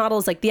standard model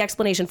is like the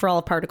explanation for all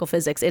of particle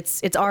physics.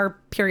 It's our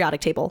periodic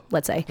table,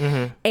 let's say.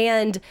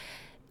 And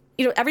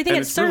everything and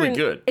at it's CERN. really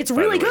good. It's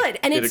really good,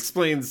 and it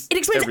explains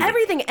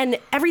everything. And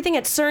everything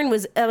at CERN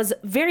was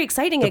very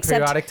exciting. The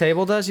periodic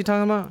table does you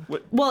talking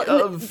about?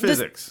 Of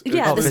physics.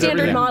 The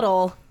standard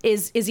model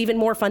is even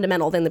more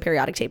fundamental than the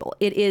periodic table.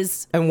 It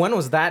is. And when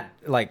was that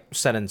like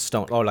set in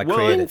stone or like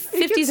created? In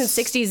 50s and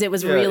 60s, it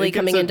was really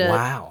coming into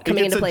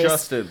place.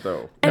 Adjusted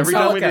though. Every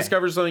time we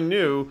discover something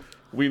new,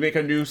 we make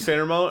a new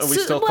standard model, and we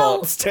still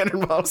call it standard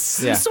model.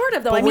 Yeah. Sort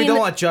of, though. But we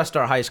don't adjust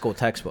our high school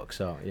textbook,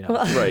 so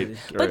right.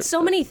 But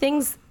so many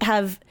things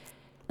have,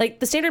 like,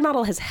 the standard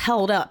model has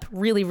held up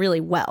really, really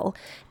well.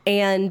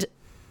 And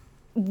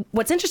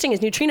what's interesting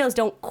is neutrinos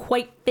don't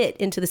quite fit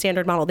into the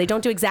standard model. They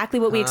don't do exactly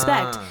what we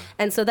expect.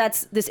 And so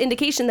that's this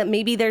indication that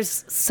maybe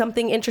there's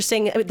something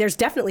interesting. There's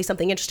definitely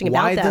something interesting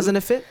about them. Why doesn't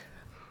it fit?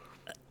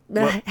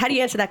 How do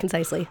you answer that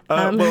concisely?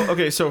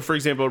 So for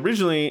example,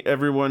 originally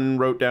everyone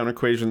wrote down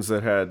equations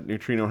that had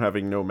neutrino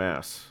having no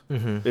mass.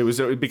 Mm-hmm. It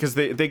was because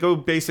they go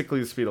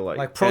basically the speed of light.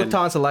 Like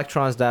protons,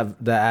 electrons that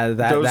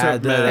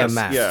have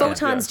mass. Yeah,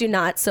 photons do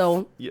not.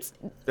 So yes.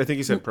 I think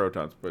you said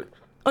protons, but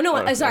oh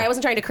no, sorry, I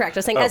wasn't trying to correct. I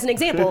was saying as an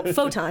example,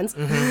 photons.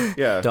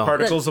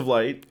 Particles of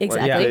light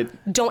exactly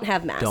don't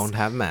have mass. Don't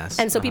have mass.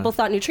 And so people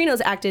thought neutrinos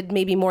acted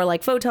maybe more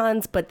like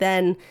photons, but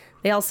then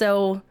they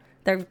also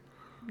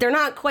they're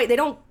not quite, they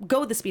don't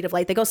go the speed of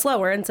light, they go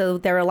slower, and so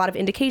there are a lot of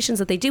indications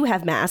that they do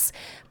have mass.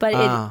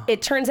 But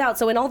it turns out,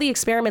 so in all the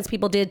experiments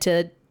people did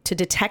to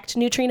detect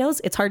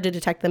neutrinos, it's hard to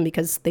detect them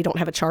because they don't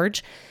have a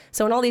charge.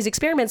 So in all these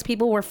experiments,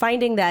 people were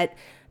finding that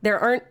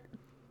there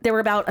were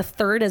about a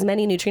third as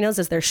many neutrinos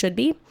as there should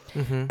be.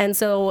 Mm-hmm. And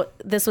so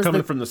this was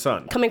coming from the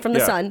sun.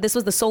 Sun. This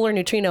was the solar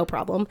neutrino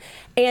problem.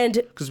 And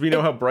because we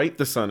know how bright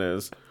the sun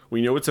is,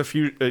 we know it's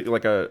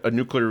like a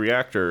nuclear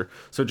reactor.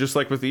 So just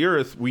like with the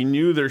Earth, we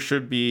knew there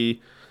should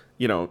be,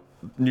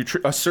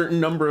 a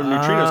certain number of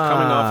neutrinos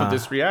coming off of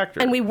this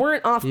reactor. And we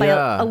weren't off by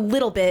a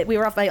little bit. We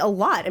were off by a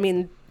lot. I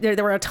mean, there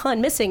were a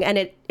ton missing. And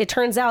it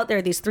turns out there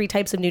are these 3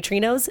 types of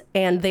neutrinos,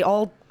 and they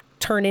all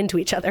turn into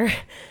each other.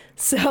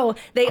 So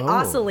they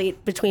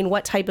oscillate between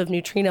what type of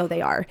neutrino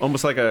they are.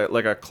 Almost like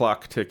a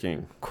clock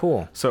ticking.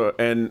 Cool. So,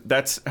 and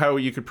that's how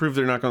you could prove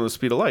they're not going the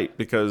speed of light,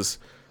 because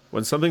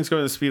when something's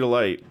going the speed of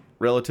light,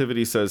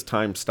 relativity says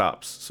time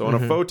stops. So on a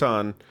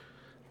photon,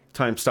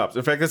 time stops.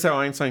 In fact, that's how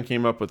Einstein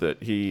came up with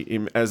it.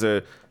 He as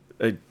a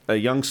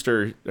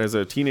youngster, as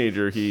a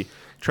teenager, he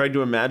tried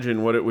to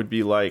imagine what it would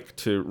be like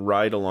to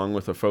ride along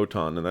with a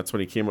photon, and that's when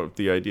he came up with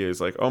the idea.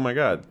 He's like, oh my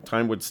God,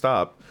 time would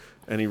stop,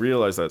 and he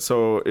realized that.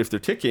 So if they're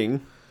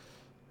ticking,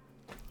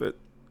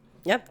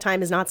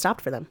 time is not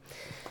stopped for them,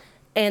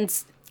 and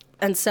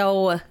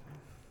so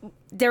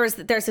there's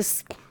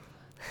this.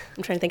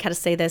 I'm trying to think how to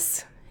say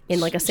this in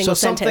like a single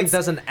sentence. So something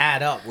doesn't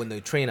add up with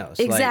neutrinos.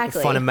 Exactly.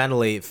 Like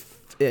fundamentally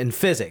in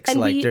physics,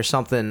 and there's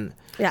something.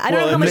 Yeah, I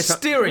don't know how much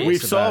mysterious.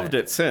 We've solved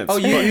it since. Oh,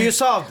 you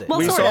solved it. Well,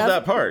 we solved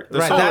that part.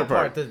 The solar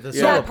part. The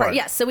solar part.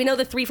 Yes. So we know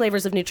the 3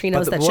 flavors of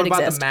neutrinos that What should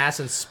about exist. the mass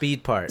and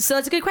speed part? So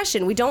that's a good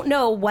question. We don't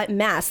know what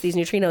mass these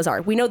neutrinos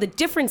are. We know the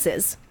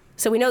differences.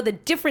 So we know the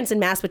difference in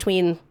mass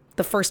between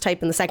the first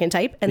type and the second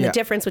type, and the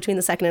difference between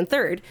the second and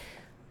third.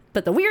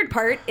 But the weird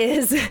part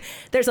is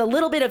there's a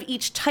little bit of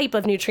each type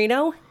of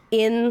neutrino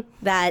in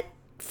that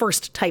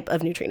first type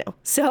of neutrino.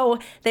 So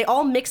they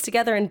all mix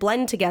together and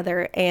blend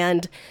together,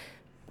 and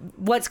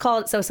what's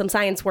called, so some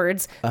science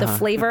words, the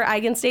flavor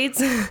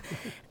eigenstates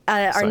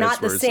are not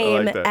the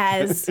same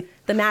as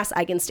the mass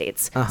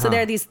eigenstates. So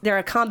they're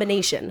a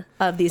combination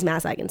of these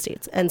mass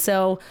eigenstates. And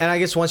I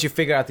guess once you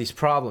figure out these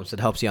problems, it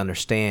helps you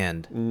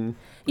understand.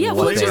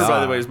 Flavor,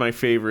 by the way, is my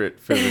favorite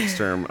physics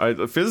term.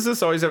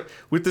 Physicists always have,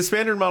 with the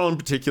standard model in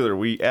particular,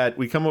 we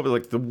come up with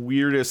like the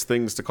weirdest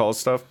things to call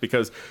stuff,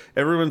 because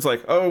everyone's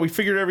like, oh, we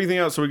figured everything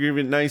out, so we give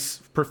it nice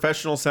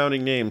professional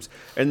sounding names,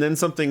 and then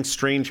something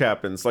strange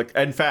happens. Like,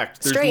 in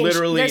fact, there's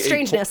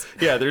strangeness.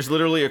 There's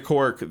literally a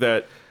quark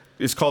that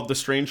is called the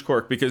strange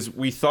quark, because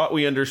we thought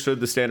we understood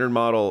the standard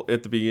model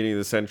at the beginning of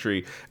the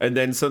century, and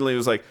then suddenly it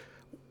was like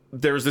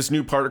there was this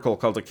new particle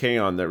called a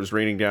kaon that was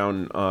raining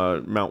down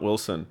Mount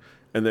Wilson.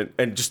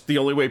 And just the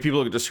only way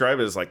people could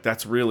describe it is like,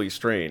 that's really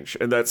strange,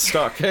 and that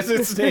stuck as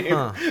its name.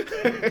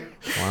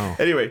 Wow.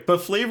 Anyway, but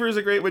flavor is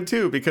a great one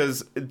too,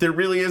 because there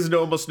really is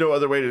almost no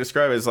other way to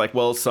describe it. It's like,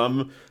 well,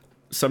 some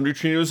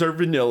neutrinos are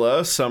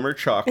vanilla, some are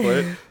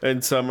chocolate,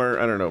 and some are,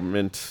 I don't know,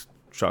 mint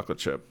chocolate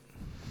chip.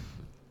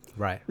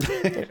 Right.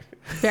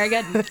 Very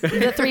good.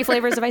 The 3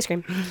 flavors of ice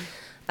cream.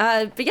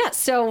 But yeah,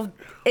 so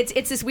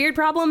it's this weird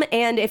problem,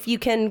 and if you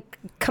can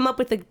come up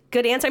with a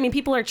good answer, I mean,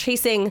 people are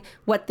chasing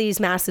what these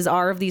masses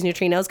are of these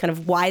neutrinos, kind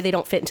of why they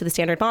don't fit into the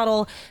standard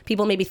model.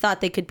 People maybe thought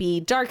they could be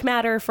dark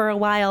matter for a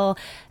while,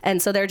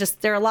 and so there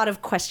are a lot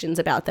of questions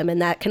about them, and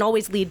that can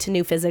always lead to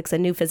new physics,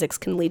 and new physics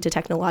can lead to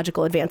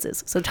technological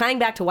advances. So tying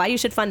back to why you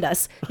should fund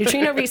us,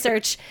 neutrino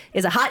research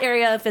is a hot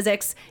area of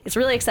physics. It's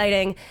really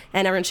exciting,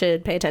 and everyone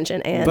should pay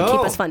attention and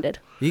keep us funded.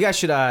 You guys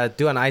should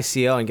do an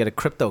ICO and get a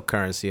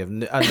cryptocurrency of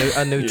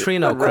a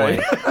neutrino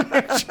coin.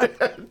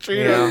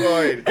 Trino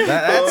coin.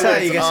 That's how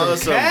you get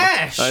some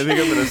cash. I think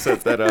I'm gonna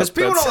set that up. Because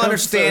people don't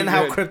understand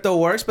how crypto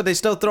works, but they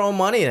still throw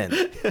money in.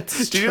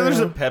 Do you know there's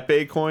a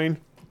Pepe coin?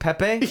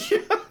 Pepe? Yeah,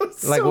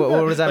 like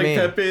what does that mean?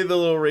 Pepe, the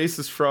little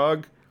racist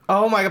frog.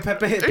 Oh my god,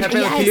 Pepe Yes.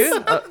 Le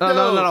Pew?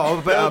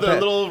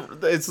 No.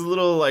 It's a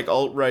little like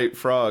alt-right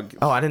frog.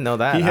 Oh, I didn't know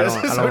that. He has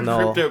I his don't own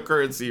know.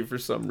 cryptocurrency for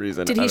some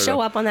reason. Did he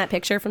show up on that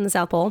picture from the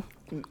South Pole?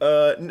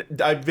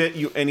 I bet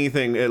you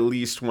anything, at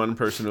least one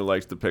person who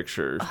liked the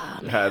picture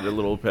had a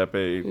little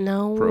Pepe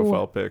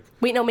profile pic.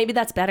 Wait, no, maybe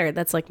that's better.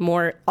 That's like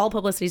more, all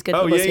publicity is good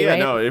Oh, publicity, yeah, right?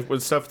 no, it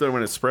was stuff that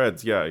when it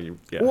spreads, yeah.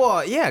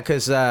 Well, yeah,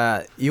 because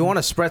you want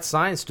to spread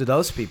science to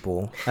those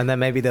people, and then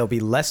maybe they'll be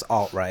less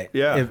alt-right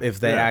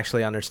if they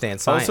actually understand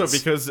science. Also,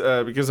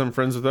 because I'm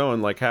friends with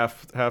Owen, like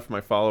half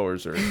my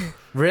followers are...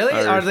 Really?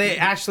 Are they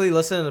actually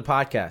listening to the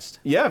podcast?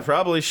 Yeah,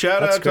 probably.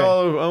 Shout That's out great. to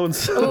all of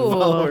Owen's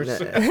followers.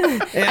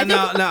 Yeah,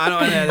 no, I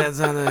don't.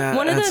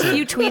 One of the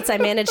few tweets I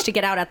managed to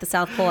get out at the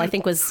South Pole, I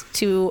think, was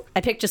I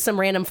picked just some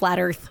random flat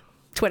Earth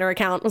Twitter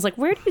account. I was like,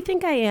 where do you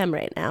think I am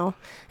right now?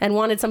 And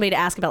wanted somebody to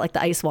ask about like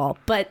the ice wall.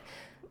 But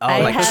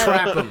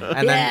trap them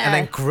and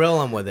then grill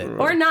them with it.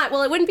 Or not.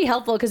 Well, it wouldn't be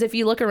helpful because if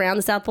you look around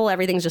the South Pole,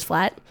 everything's just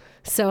flat.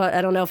 So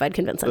I don't know if I'd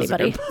convince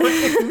anybody.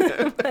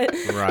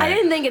 I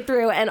didn't think it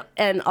through,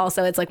 and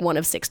also it's like one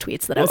of 6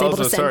 tweets that I was able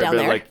to send down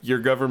there. Like you're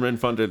government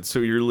funded, so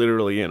you're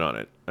literally in on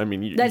it. I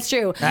mean, that's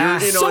true.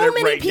 So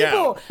many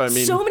people.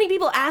 So many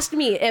people asked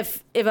me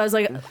if I was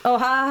like,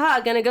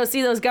 oh gonna go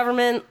see those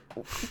government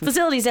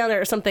facilities down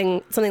there or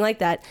something like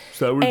that. Is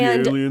that where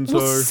the aliens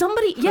are?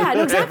 Somebody, yeah,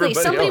 no, exactly.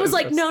 Somebody was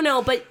like,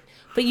 no, but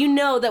you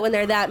know that when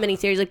there are that many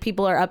theories, like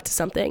people are up to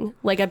something.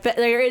 Like I bet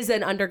there is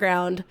an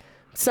underground.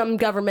 Some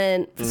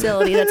government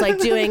facility that's like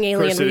doing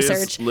alien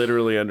research. Is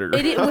literally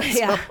underground.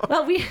 Yeah.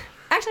 Well,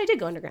 I did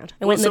go underground.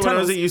 I went in the when I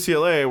tunnels. was at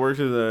UCLA, I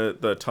worked in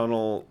the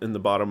tunnel in the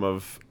bottom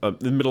of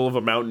the middle of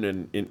a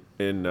mountain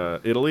in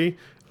Italy,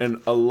 and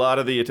a lot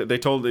of they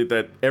told me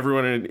that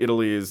everyone in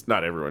Italy is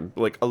not everyone,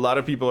 like a lot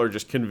of people are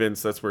just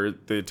convinced that's where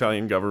the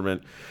Italian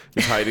government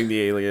is hiding the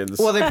aliens.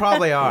 Well, they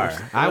probably are.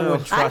 I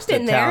wouldn't trust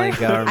the Italian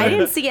government. I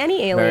didn't see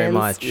any aliens very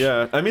much.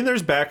 Yeah, I mean,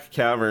 there's back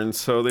caverns,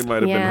 so they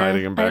might have been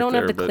hiding them back there. I don't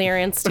have the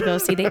clearance to go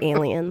see the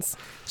aliens.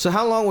 So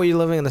how long were you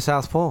living in the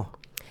South Pole?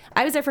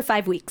 I was there for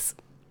 5 weeks.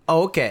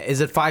 Oh, okay.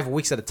 Is it 5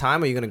 weeks at a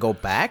time? Are you going to go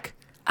back?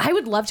 I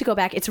would love to go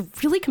back. It's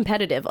really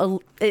competitive.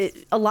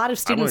 A lot of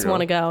students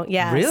want to go.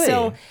 Yeah. Really?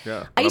 So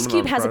Yeah. Ice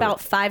Cube has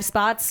about 5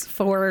 spots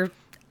for,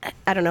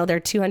 I don't know, there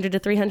are 200 to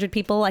 300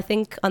 people, I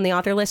think, on the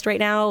author list right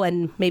now,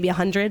 and maybe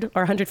 100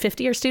 or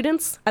 150 are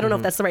students. I don't know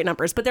if that's the right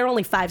numbers, but there are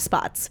only 5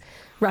 spots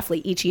roughly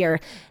each year.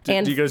 Do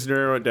you guys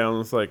narrow it down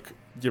with like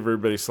give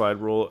everybody slide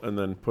rule and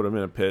then put them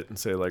in a pit and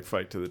say like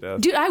fight to the death?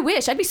 Dude, I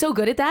wish. I'd be so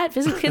good at that.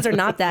 Physics kids are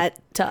not that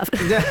tough.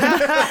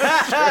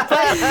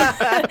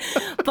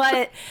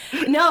 but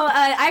no,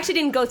 I actually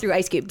didn't go through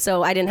Ice Cube,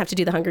 so I didn't have to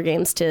do the Hunger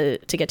Games to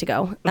get to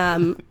go.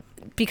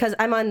 Because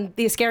I'm on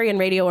the Ascarian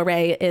Radio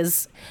Array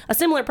is a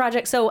similar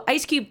project. So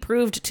Ice Cube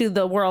proved to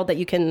the world that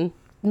you can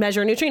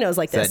measure neutrinos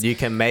like this. That you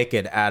can make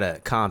it out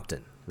of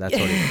Compton. That's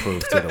what he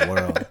proved to the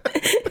world.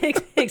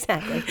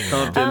 Exactly.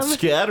 Compton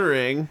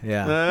scattering.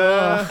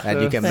 Yeah.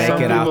 And you can make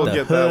it out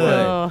the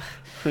hood.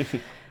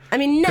 I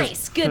mean,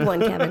 nice. Good one,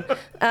 Kevin.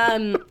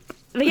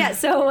 But yeah,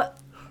 so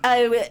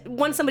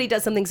once somebody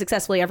does something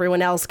successfully,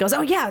 everyone else goes,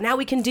 oh, yeah, now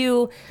we can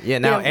do... Yeah,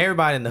 now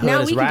everybody in the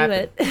hood is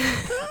rapping.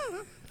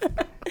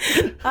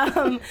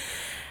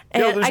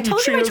 And I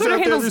told you my Twitter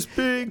handles.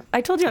 Big. I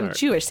told you I'm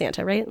Jewish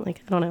Santa, right?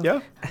 Like, I don't know.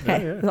 Yeah.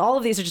 Okay. Yeah. All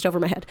of these are just over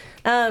my head.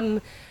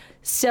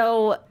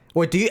 So...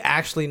 Wait, do you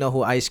actually know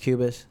who Ice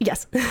Cube is?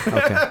 Yes.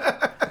 Okay.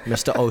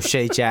 Mr.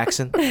 O'Shea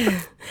Jackson.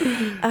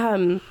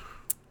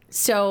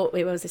 So,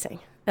 wait, what was I saying?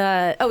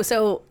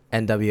 So...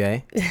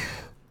 NWA?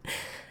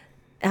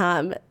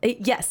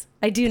 Yes,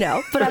 I do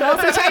know, but I'm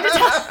also trying to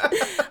tell...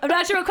 I'm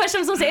not sure what question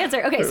I'm supposed to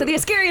answer. Okay, so the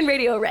Ascarian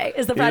Radio Array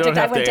is the project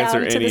I went down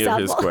to the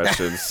South Pole.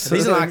 Questions.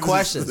 These are not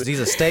questions.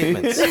 These are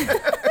statements.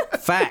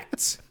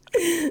 Facts.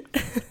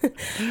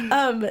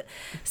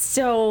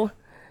 So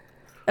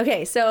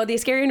the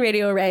Ascarian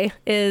Radio Array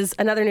is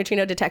another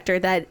neutrino detector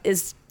that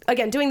is,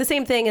 again, doing the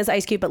same thing as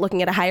Ice Cube, but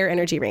looking at a higher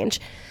energy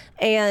range.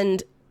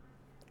 And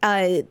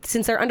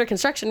since they're under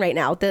construction right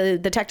now, the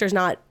detector's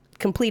not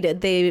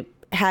completed. They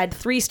had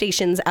 3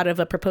 stations out of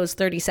a proposed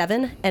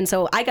 37. And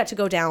so I got to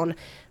go down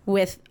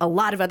with a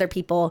lot of other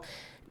people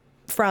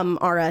from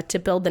ARA to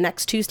build the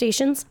next 2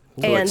 stations.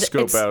 And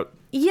scope out.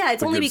 Yeah,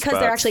 it's only because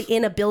they're actually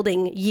in a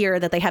building year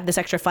that they have this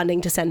extra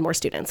funding to send more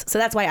students. So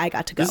that's why I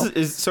got to go.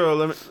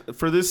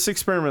 For this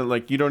experiment,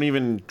 like you don't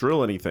even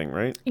drill anything,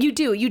 right? You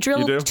do. You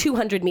drill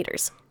 200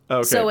 meters.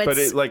 Okay, so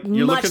it's but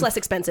you're much less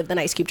expensive than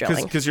Ice Cube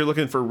drilling. Because you're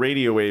looking for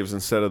radio waves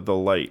instead of the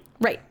light.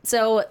 Right.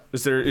 So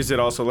is it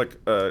also like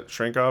a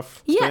shrink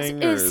off? Yes,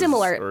 it's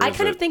similar. I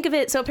kind of think of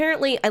it. So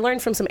apparently, I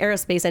learned from some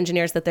aerospace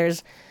engineers that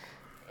there's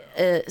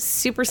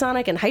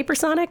supersonic and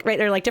hypersonic, right?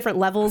 They're like different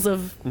levels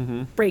of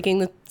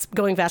braking,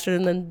 going faster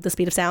than the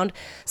speed of sound.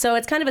 So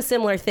it's kind of a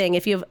similar thing.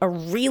 If you have a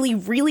really,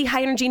 really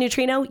high energy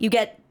neutrino, you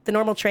get the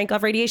normal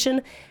Cherenkov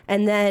radiation,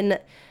 and then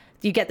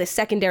you get the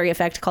secondary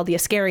effect called the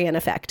Ascarian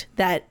effect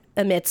that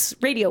emits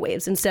radio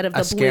waves instead of the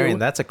Ascarian, blue.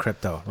 that's a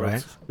crypto,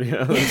 right?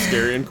 Yeah, the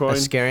Ascarian coin.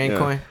 Ascarian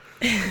coin.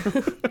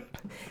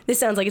 This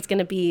sounds like it's going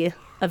to be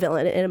a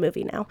villain in a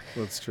movie now.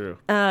 That's true.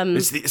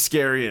 It's the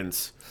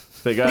Ascarians.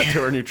 They got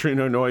to our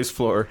neutrino noise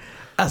floor.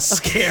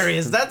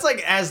 Ascarians. That's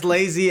like as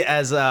lazy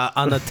as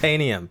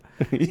unobtainium.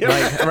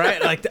 Like,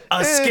 right? Like the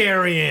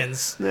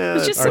Ascarians. Yeah,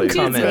 It's just some dude's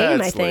name,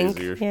 That's I think.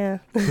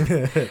 lazier.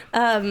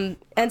 Yeah.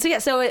 And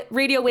so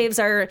radio waves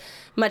are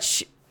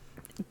much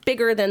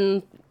bigger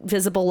than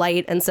visible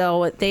light, and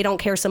so they don't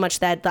care so much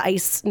that the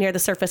ice near the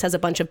surface has a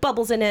bunch of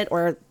bubbles in it,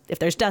 or if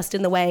there's dust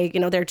in the way.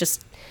 They're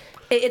just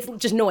it's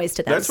just noise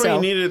to them. That's why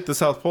you need it at the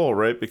South Pole,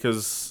 right?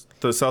 Because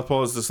the South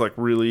Pole is this like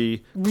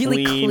really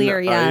clean clear,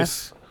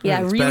 ice.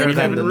 Yeah, It's really better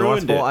than good. the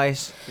North ruined Pole it.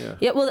 ice.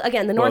 Yeah, well,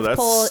 again, the North that's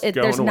Pole,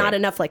 there's going not away.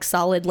 enough like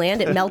solid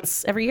land. It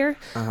melts every year.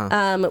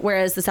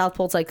 Whereas the South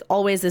Pole's like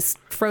always this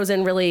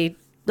frozen, really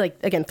like,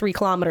 again, 3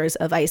 kilometers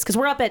of ice. Because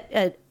we're up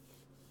at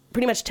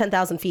pretty much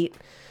 10,000 feet.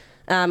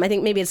 I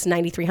think maybe it's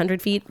 9,300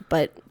 feet,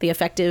 but the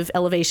effective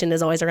elevation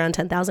is always around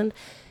 10,000.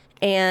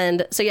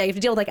 And so, yeah, you have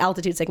to deal with like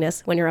altitude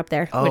sickness when you're up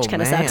there, which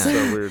kind of man. sucks. So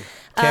weird.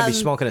 Can't be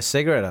smoking a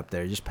cigarette up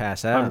there. You just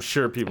pass out. I'm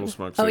sure people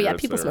smoke Oh, cigarettes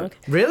yeah, people there. smoke.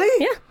 Really?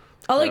 Yeah.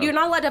 Although you're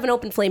not allowed to have an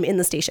open flame in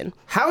the station.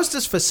 How is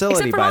this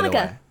facility, Except for by the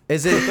Monica. way?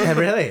 Is it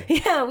really?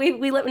 Yeah,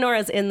 we lit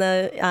menorahs in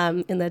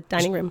the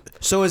dining room.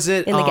 So is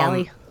it In the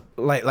galley.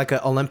 like an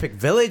Olympic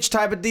Village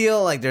type of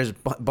deal? Like there's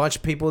a bunch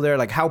of people there.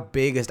 Like how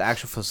big is the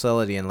actual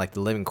facility and like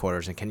the living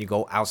quarters? And can you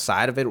go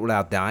outside of it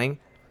without dying?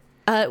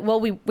 Well,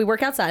 we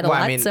work outside a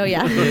lot, so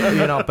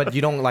yeah. But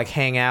you don't like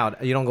hang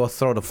out. You don't go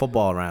throw the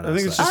football around. I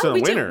think it's outside. just a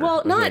we winner. do. Well,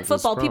 I think not that's the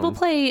football. People problem.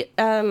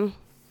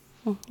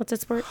 play. What's that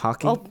sport?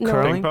 Hockey? No,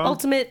 Curling? Ping pong?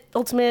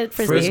 ultimate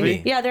frisbee.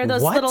 Frisbee? Yeah, they're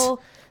those What?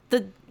 little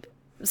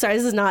Sorry,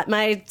 this is not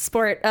my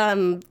sport.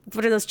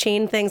 What are those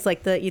chain things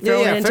like that you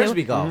throw it into?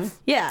 frisbee golf.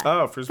 Yeah.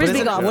 Oh,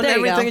 frisbee golf. Wouldn't There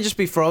you everything go. just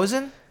be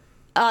frozen?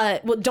 Well,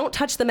 don't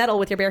touch the metal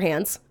with your bare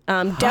hands.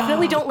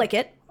 Definitely don't lick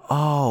it.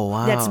 Oh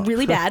wow, That's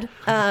really bad.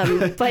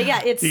 But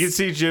yeah, it's. You can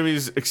see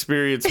Jimmy's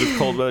experience with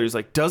cold weather. He's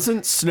like,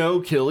 doesn't snow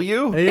kill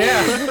you?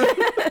 yeah.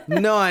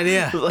 No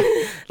idea.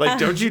 Like,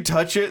 don't you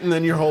touch it and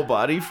then your whole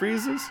body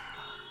freezes?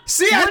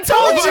 See, I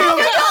told you.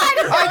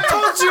 I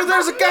told you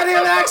there's a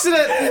goddamn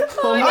accident.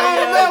 Oh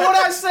man,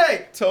 what'd I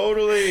say?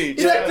 Totally.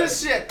 Check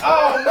this shit.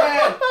 Oh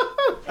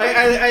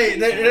man.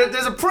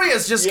 There's a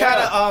Prius just kind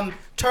of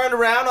turned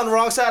around on the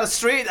wrong side of the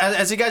street,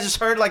 as you guys just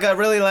heard like a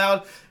really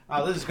loud.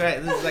 Oh, this is great.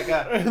 This is like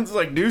a. It's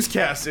like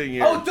newscasting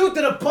here. Oh, dude,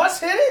 did a bus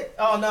hit it?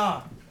 Oh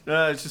no.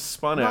 It's just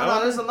spun No,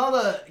 out. there's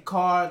another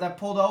car that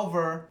pulled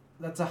over.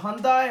 That's a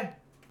Hyundai.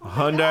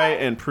 Hyundai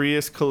and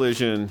Prius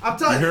collision. I'm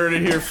telling you you. heard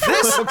it here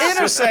This first.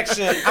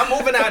 intersection, I'm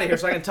moving out of here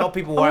so I can tell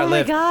people where I Oh my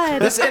live.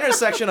 God. This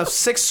intersection of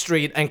 6th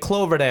Street and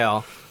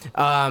Cloverdale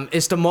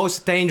is the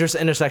most dangerous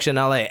intersection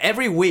in LA.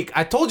 Every week,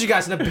 I told you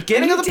guys in the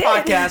beginning of the did.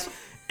 podcast,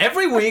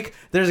 every week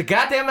there's a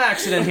goddamn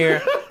accident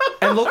here.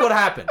 And look what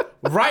happened.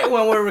 Right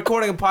when we're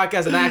recording a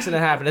podcast, an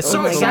accident happened. It's so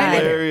Oh my exciting.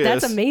 God. hilarious.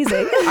 That's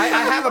amazing. I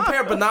have a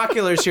pair of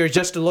binoculars here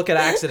just to look at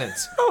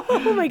accidents.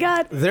 Oh my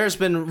God. There's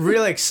been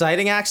really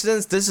exciting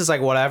accidents. This is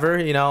like whatever,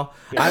 you know.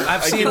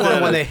 I've seen give one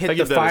that when a- they I hit the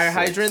give that a fire 6.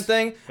 hydrant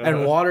thing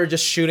and water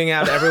just shooting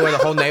out everywhere. The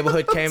whole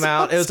neighborhood came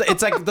out.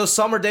 It's like those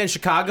summer day in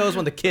Chicago's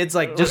when the kids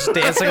like just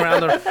dancing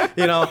around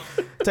the,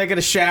 taking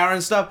a shower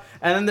and stuff.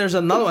 And then there's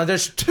another one.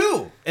 There's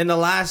 2 in the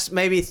last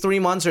maybe 3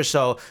 months or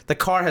so. The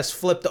car has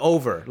flipped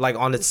over like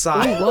on its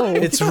side. Whoa.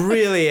 It's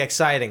really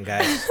exciting,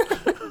 guys.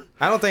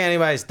 I don't think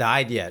anybody's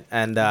died yet,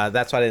 and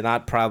that's why they're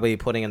not probably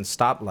putting in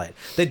stoplight.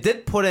 They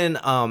did put in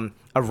a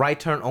right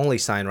turn only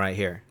sign right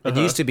here. It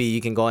used to be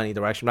you can go any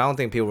direction, but I don't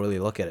think people really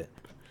look at it.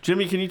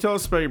 Jimmy, can you tell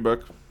us about your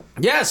book?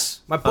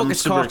 Yes, my book I'm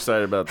is super called.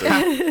 excited about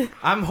this.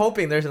 I'm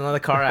hoping there's another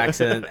car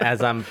accident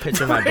as I'm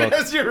pitching my book.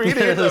 As you're reading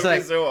it, It's that'd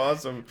like- be so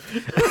awesome.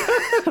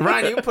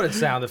 Ryan, you put in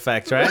sound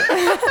effects, right?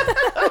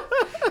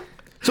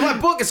 So my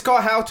book is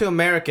called How to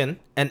American: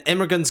 An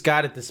Immigrant's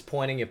Guide to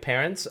Disappointing Your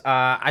Parents.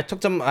 I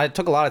took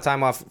a lot of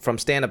time off from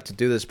stand-up to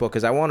do this book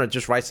because I want to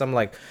just write some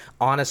like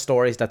honest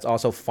stories that's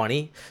also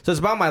funny. So it's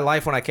about my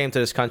life when I came to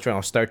this country when I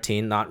was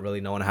 13, not really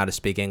knowing how to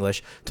speak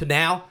English, to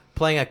now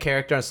playing a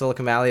character in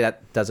Silicon Valley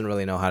that doesn't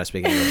really know how to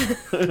speak English.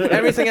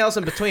 Everything else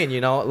in between,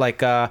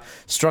 like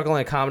struggling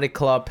in a comedy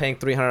club, paying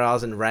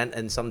 $300 in rent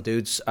in some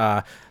dude's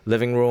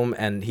living room,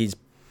 and he's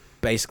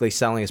basically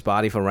selling his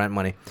body for rent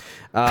money.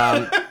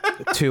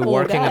 To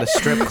working in a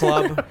strip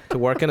club,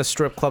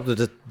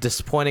 to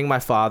disappointing my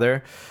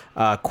father,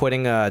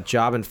 quitting a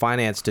job in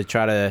finance to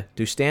try to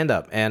do stand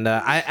up. And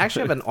I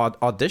actually have an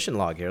audition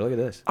log here. Look at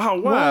this. Oh,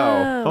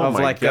 wow. Whoa. Oh, Of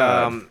my like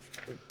God.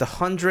 the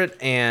 100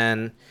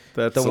 and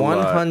That's the a lot.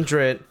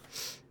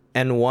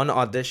 101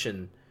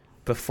 audition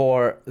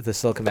before the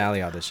Silicon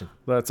Valley audition.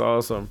 That's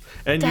awesome.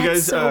 And That's you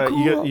guys, so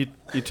cool.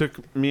 you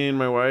took me and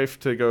my wife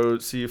to go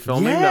see you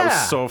filming. That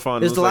was so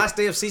fun. It was the last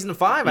day of season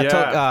 5. I that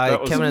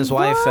took was- Kevin and his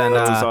wife and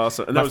That was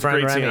awesome. And my that was a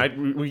friend great Remy.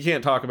 scene. We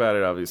can't talk about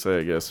it, obviously,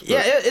 I guess. But,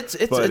 Yeah, it's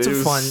but a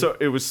fun.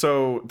 It was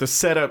so the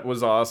setup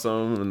was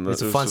awesome, and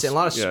It's it a was fun just- scene. A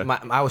lot of yeah.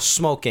 I was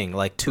smoking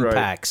like 2 Right.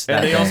 packs. And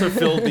that they day. also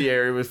filled the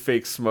area with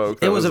fake smoke.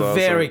 It That was a awesome.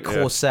 very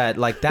cool Yeah. set.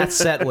 Like that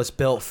set was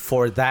built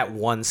for that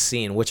one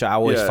scene, which I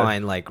always Yeah.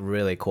 find like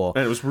really cool.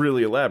 And it was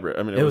really elaborate.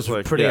 I mean, It was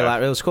like, pretty yeah.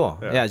 elaborate. It was cool.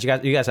 Yeah,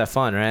 you guys have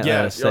fun, right?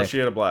 Yeah, Sick. she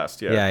had a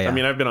blast. Yeah. Yeah. I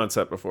mean, I've been on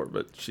set before,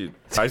 but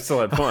I still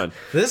had fun.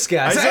 This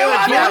guy. I I've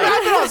said-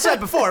 been on set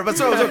before, but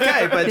so it was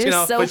okay. But You're you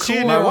know, so But cool.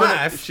 she'd My never,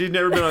 wife. she'd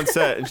never been on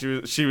set,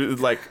 and she was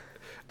like,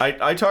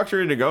 I talked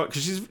her into going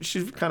because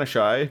she's kind of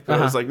shy.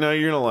 But I was like, no,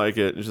 you're gonna like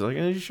it, and she's like,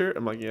 are you sure?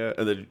 I'm like, yeah,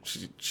 and then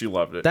she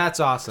loved it.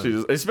 that's awesome. She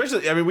was,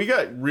 especially, I mean, we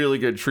got really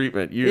good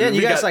treatment. Yeah, and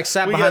you we guys, got- like,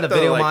 sat we behind got the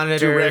video like,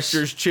 monitors.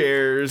 directors'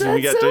 chairs, and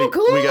we got That's so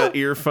cool. we got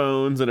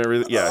earphones and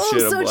everything. Yeah, Oh, she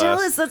had I'm a so blast.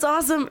 jealous. That's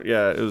awesome.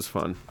 Yeah, it was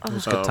fun. It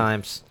was good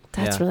times.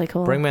 That's really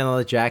cool. Bring me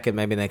another jacket.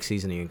 Maybe next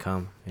season you can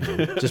come. You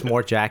know, just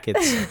more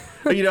jackets.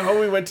 You know how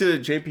we went to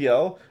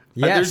JPL?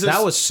 Yes, there's this-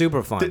 that was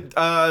super fun.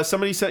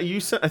 Somebody sent you.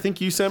 I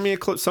think you sent me a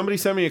clip. Somebody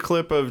sent me a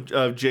clip of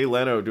Jay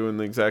Leno doing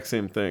the exact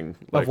same thing.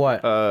 Of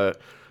what?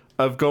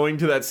 Of going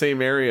to that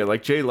same area.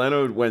 Like Jay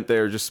Leno went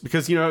there just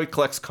because you know how he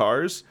collects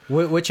cars.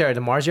 Which area?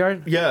 The Mars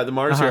Yard? Yeah, the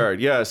Mars Uh-huh.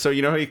 Yard. Yeah, so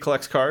you know how he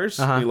collects cars.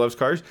 Uh-huh. He loves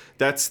cars.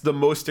 That's the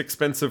most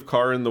expensive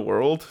car in the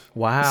world.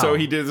 Wow. So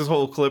he did this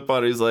whole clip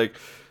on. He's like,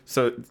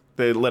 so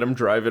they let him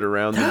drive it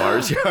around the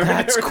Mars Yard.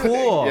 That's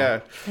cool.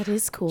 Yeah, That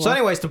is cool. So,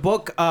 anyways, the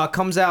book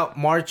comes out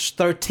March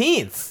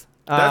 13th.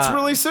 that's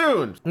really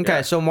soon. Okay,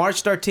 Yeah. so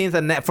March 13th,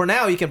 and for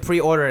now you can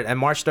pre-order it. And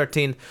March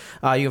 13th,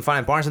 you can find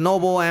it at Barnes &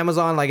 Noble,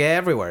 Amazon, like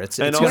everywhere. It's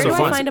And gonna Where be do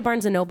also I fun. find a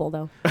Barnes and Noble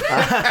though?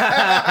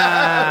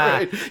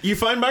 Right. You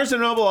find Barnes &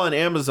 Noble on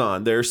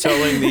Amazon. They're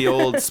selling the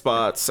old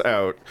spots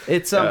out.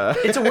 It's a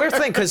weird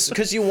thing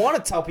because you want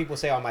to tell people,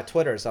 say on my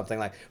Twitter or something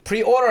like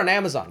pre-order on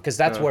Amazon because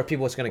that's where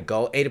people is gonna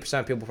go. 80%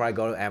 of people probably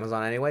go to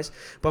Amazon anyways.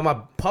 But my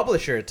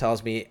publisher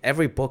tells me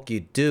every book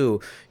you do,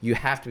 you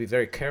have to be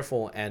very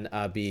careful and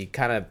be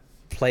kind of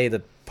play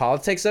the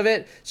politics of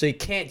it. So you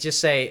can't just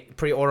say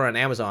pre-order on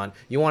Amazon.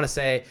 You want to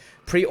say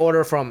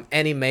pre-order from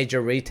any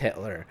major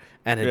retailer,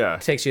 and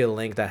it takes you to a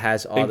link that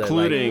has all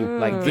including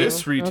like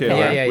this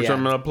retailer, Yeah, which yeah.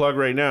 I'm going to plug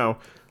right now.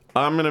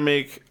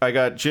 I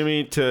got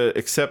Jimmy to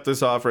accept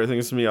this offer. I think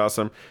it's going to be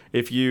awesome.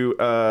 If you,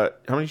 how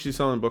much are you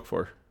selling the book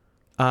for?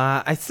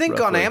 I think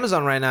on Roughly.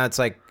 Amazon right now it's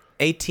like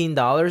 $18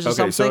 or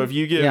something. Okay, so if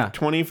you give Yeah.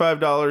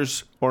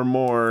 $25 or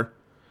more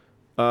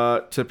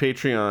to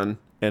Patreon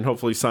and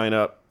hopefully sign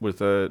up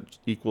with a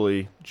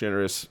equally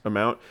generous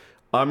amount,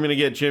 I'm going to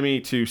get Jimmy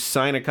to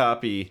sign a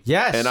copy.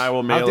 Yes, And I will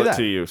I'll mail do it that.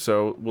 to you.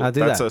 So I'll do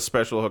that's that. a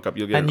special hookup.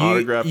 You'll get and an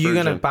autographed you're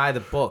version. gonna buy the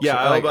book.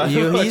 Yeah, so, like,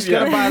 he's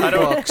gonna buy the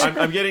books.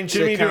 I'm getting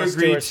Jimmy to Kind of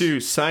agree stewards. to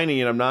signing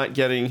it. I'm not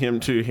getting him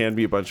to hand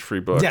me a bunch of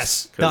free books.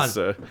 Yes, 'Cause,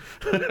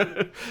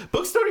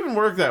 books don't even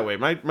work that way.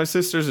 My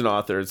sister's an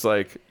author. It's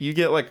like you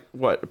get like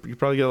what? You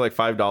probably get like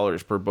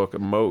 $5 per book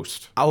at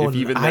most. Oh, if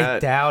even I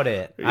that. doubt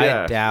it.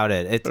 Yeah. I doubt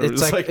it. It's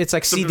was like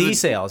something CD that-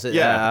 sales.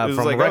 Yeah, it was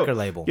from like, a record oh,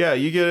 label. Yeah,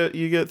 you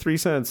get 3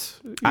 cents.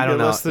 You I don't get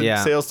know. Less than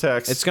Yeah, sales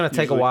tax. It's gonna take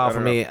a usually. while I for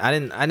don't me. know. I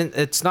didn't.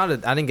 It's not.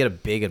 I didn't get a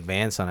big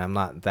advance on it. I'm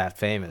not that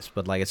famous,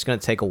 but like it's gonna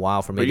take a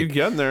while for me But to you're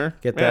getting there.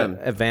 get man.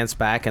 that advance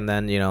back, and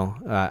then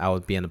I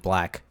would be in the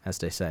black, as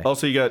they say.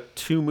 Also, you got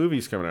 2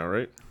 movies coming out,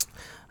 right?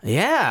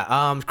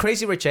 Yeah,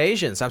 Crazy Rich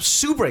Asians. I'm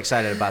super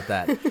excited about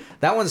that.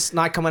 That one's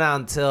not coming out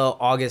until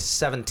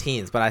August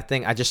 17th, but I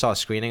think I just saw a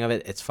screening of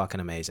it. It's fucking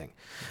amazing.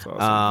 That's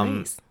awesome.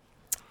 Nice.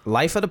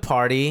 Life of the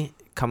Party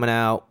coming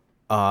out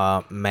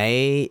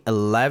May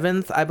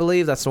 11th, I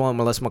believe. That's the one with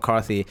Melissa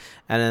McCarthy.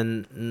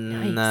 And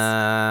then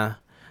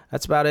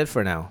that's about it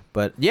for now.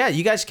 But yeah,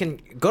 you guys can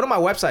go to my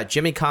website,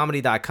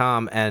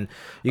 jimmycomedy.com, and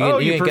you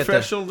can, you can get the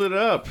professionaled it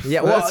up.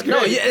 Yeah, well, That's no,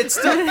 great. yeah, it's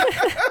still.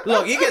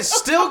 Look, you can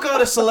still go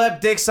to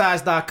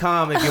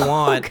celebdicksize.com if you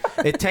want.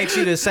 It takes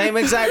you to the same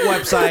exact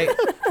website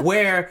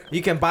where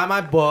you can buy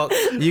my book.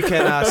 You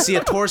can see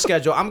a tour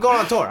schedule. I'm going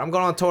on tour. I'm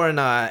going on tour in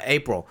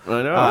April.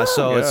 I know.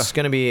 So Yeah. it's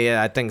going to be,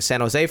 I think,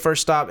 San Jose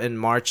first stop in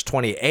March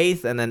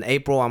 28th. And then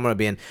April, I'm going to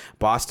be in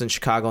Boston,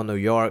 Chicago, New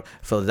York,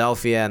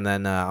 Philadelphia. And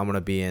then I'm going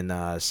to be in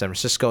San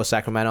Francisco,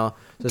 Sacramento.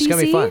 So it's going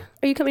to be fun.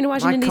 Are you coming to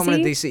I'm Washington, coming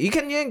to D.C.? DC. You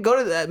can go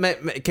to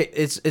that.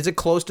 Is it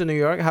close to New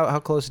York? How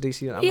close to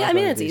DC? I'm Yeah, not I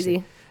mean, going it's to DC.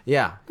 easy.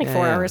 Yeah, Like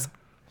 4 hours.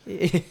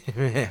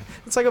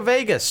 It's like a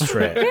Vegas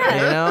trip. Yeah.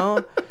 You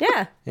know?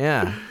 Yeah.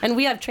 Yeah. And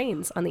we have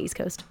trains on the East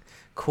Coast.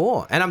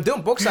 Cool. And I'm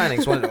doing book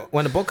signings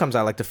when the book comes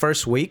out, like the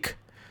first week.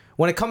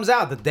 When it comes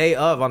out, the day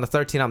of, on the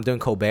 13th, I'm doing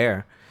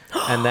Colbert.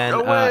 And then,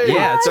 No way.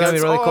 yeah, it's going to be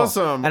That's really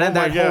awesome. cool. And then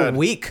Oh my that whole God.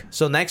 week,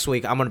 so next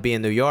week, I'm going to be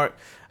in New York.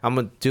 I'm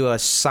going to do a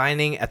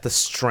signing at the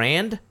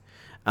Strand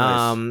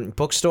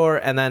bookstore.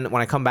 And then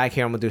when I come back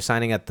here, I'm going to do a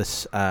signing at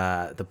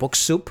the Book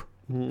Soup.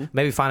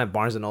 Maybe find at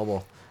Barnes &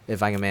 Noble.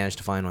 if I can manage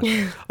to find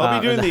one.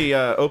 I'll be doing the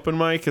open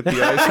mic at the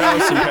Ice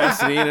House in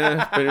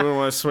Pasadena. If anyone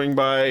wants to swing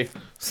by,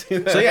 see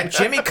that. So yeah,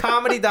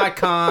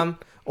 jimmycomedy.com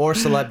or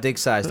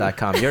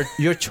celebdigsize.com.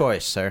 Your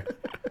choice, sir,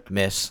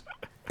 miss.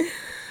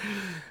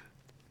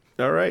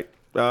 All right.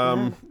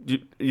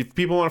 If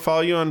people want to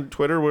follow you on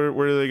Twitter,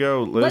 where do they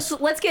go, Liz?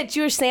 Let's get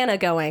Jewish Santa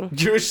going.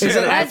 Jewish Santa. Is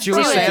it at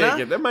Jewish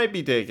Santa? That might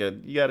be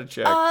taken. You got to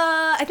check.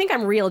 I think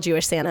I'm real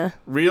Jewish Santa.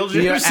 Real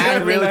Jewish You're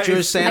Santa. at real Nice.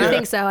 Jewish Santa. I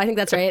think so. I think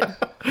that's right.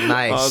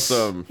 Nice.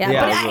 Awesome. Yeah,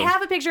 Yeah. but I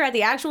have a picture at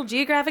the actual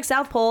geographic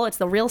South Pole. It's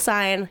the real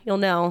sign. You'll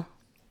know.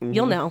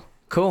 You'll know.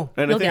 Cool.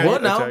 And I You'll think get I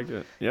it. We'll know. tagged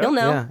it. Yeah. You'll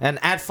know. Yeah, and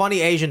at funny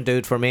Asian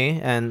dude for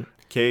me, and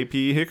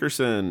KP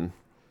Hickerson.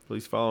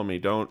 Please follow me.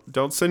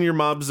 Don't send your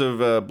mobs of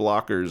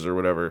blockers or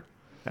whatever.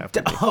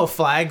 After me.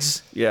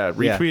 flags. Yeah,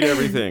 retweet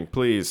everything,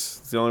 please.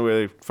 It's the only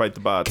way to fight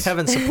the bots.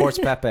 Kevin supports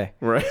Pepe.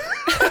 Right.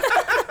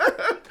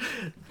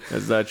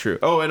 That's not true.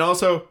 Oh, and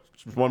also,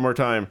 one more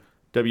time,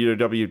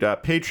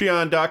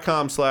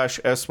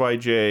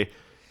 www.patreon.com/SYJ.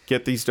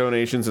 Get these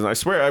donations, and I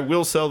swear I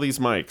will sell these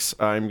mics.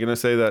 I'm going to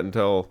say that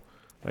until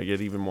I get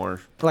even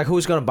more. Like,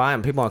 who's gonna buy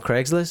them? People on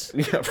Craigslist?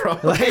 Yeah,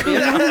 probably.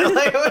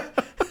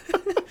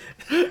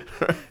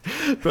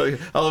 Probably.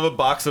 I'll have a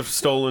box of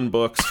stolen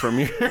books from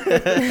your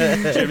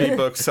Jimmy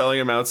books, selling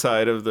them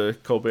outside of the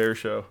Colbert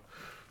Show.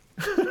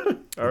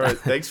 All right.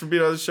 Thanks for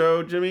being on the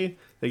show, Jimmy.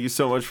 Thank you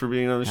so much for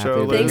being on the show,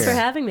 to be Liz. Thanks for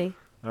having me.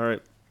 All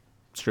right.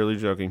 Strictly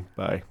joking.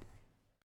 Bye.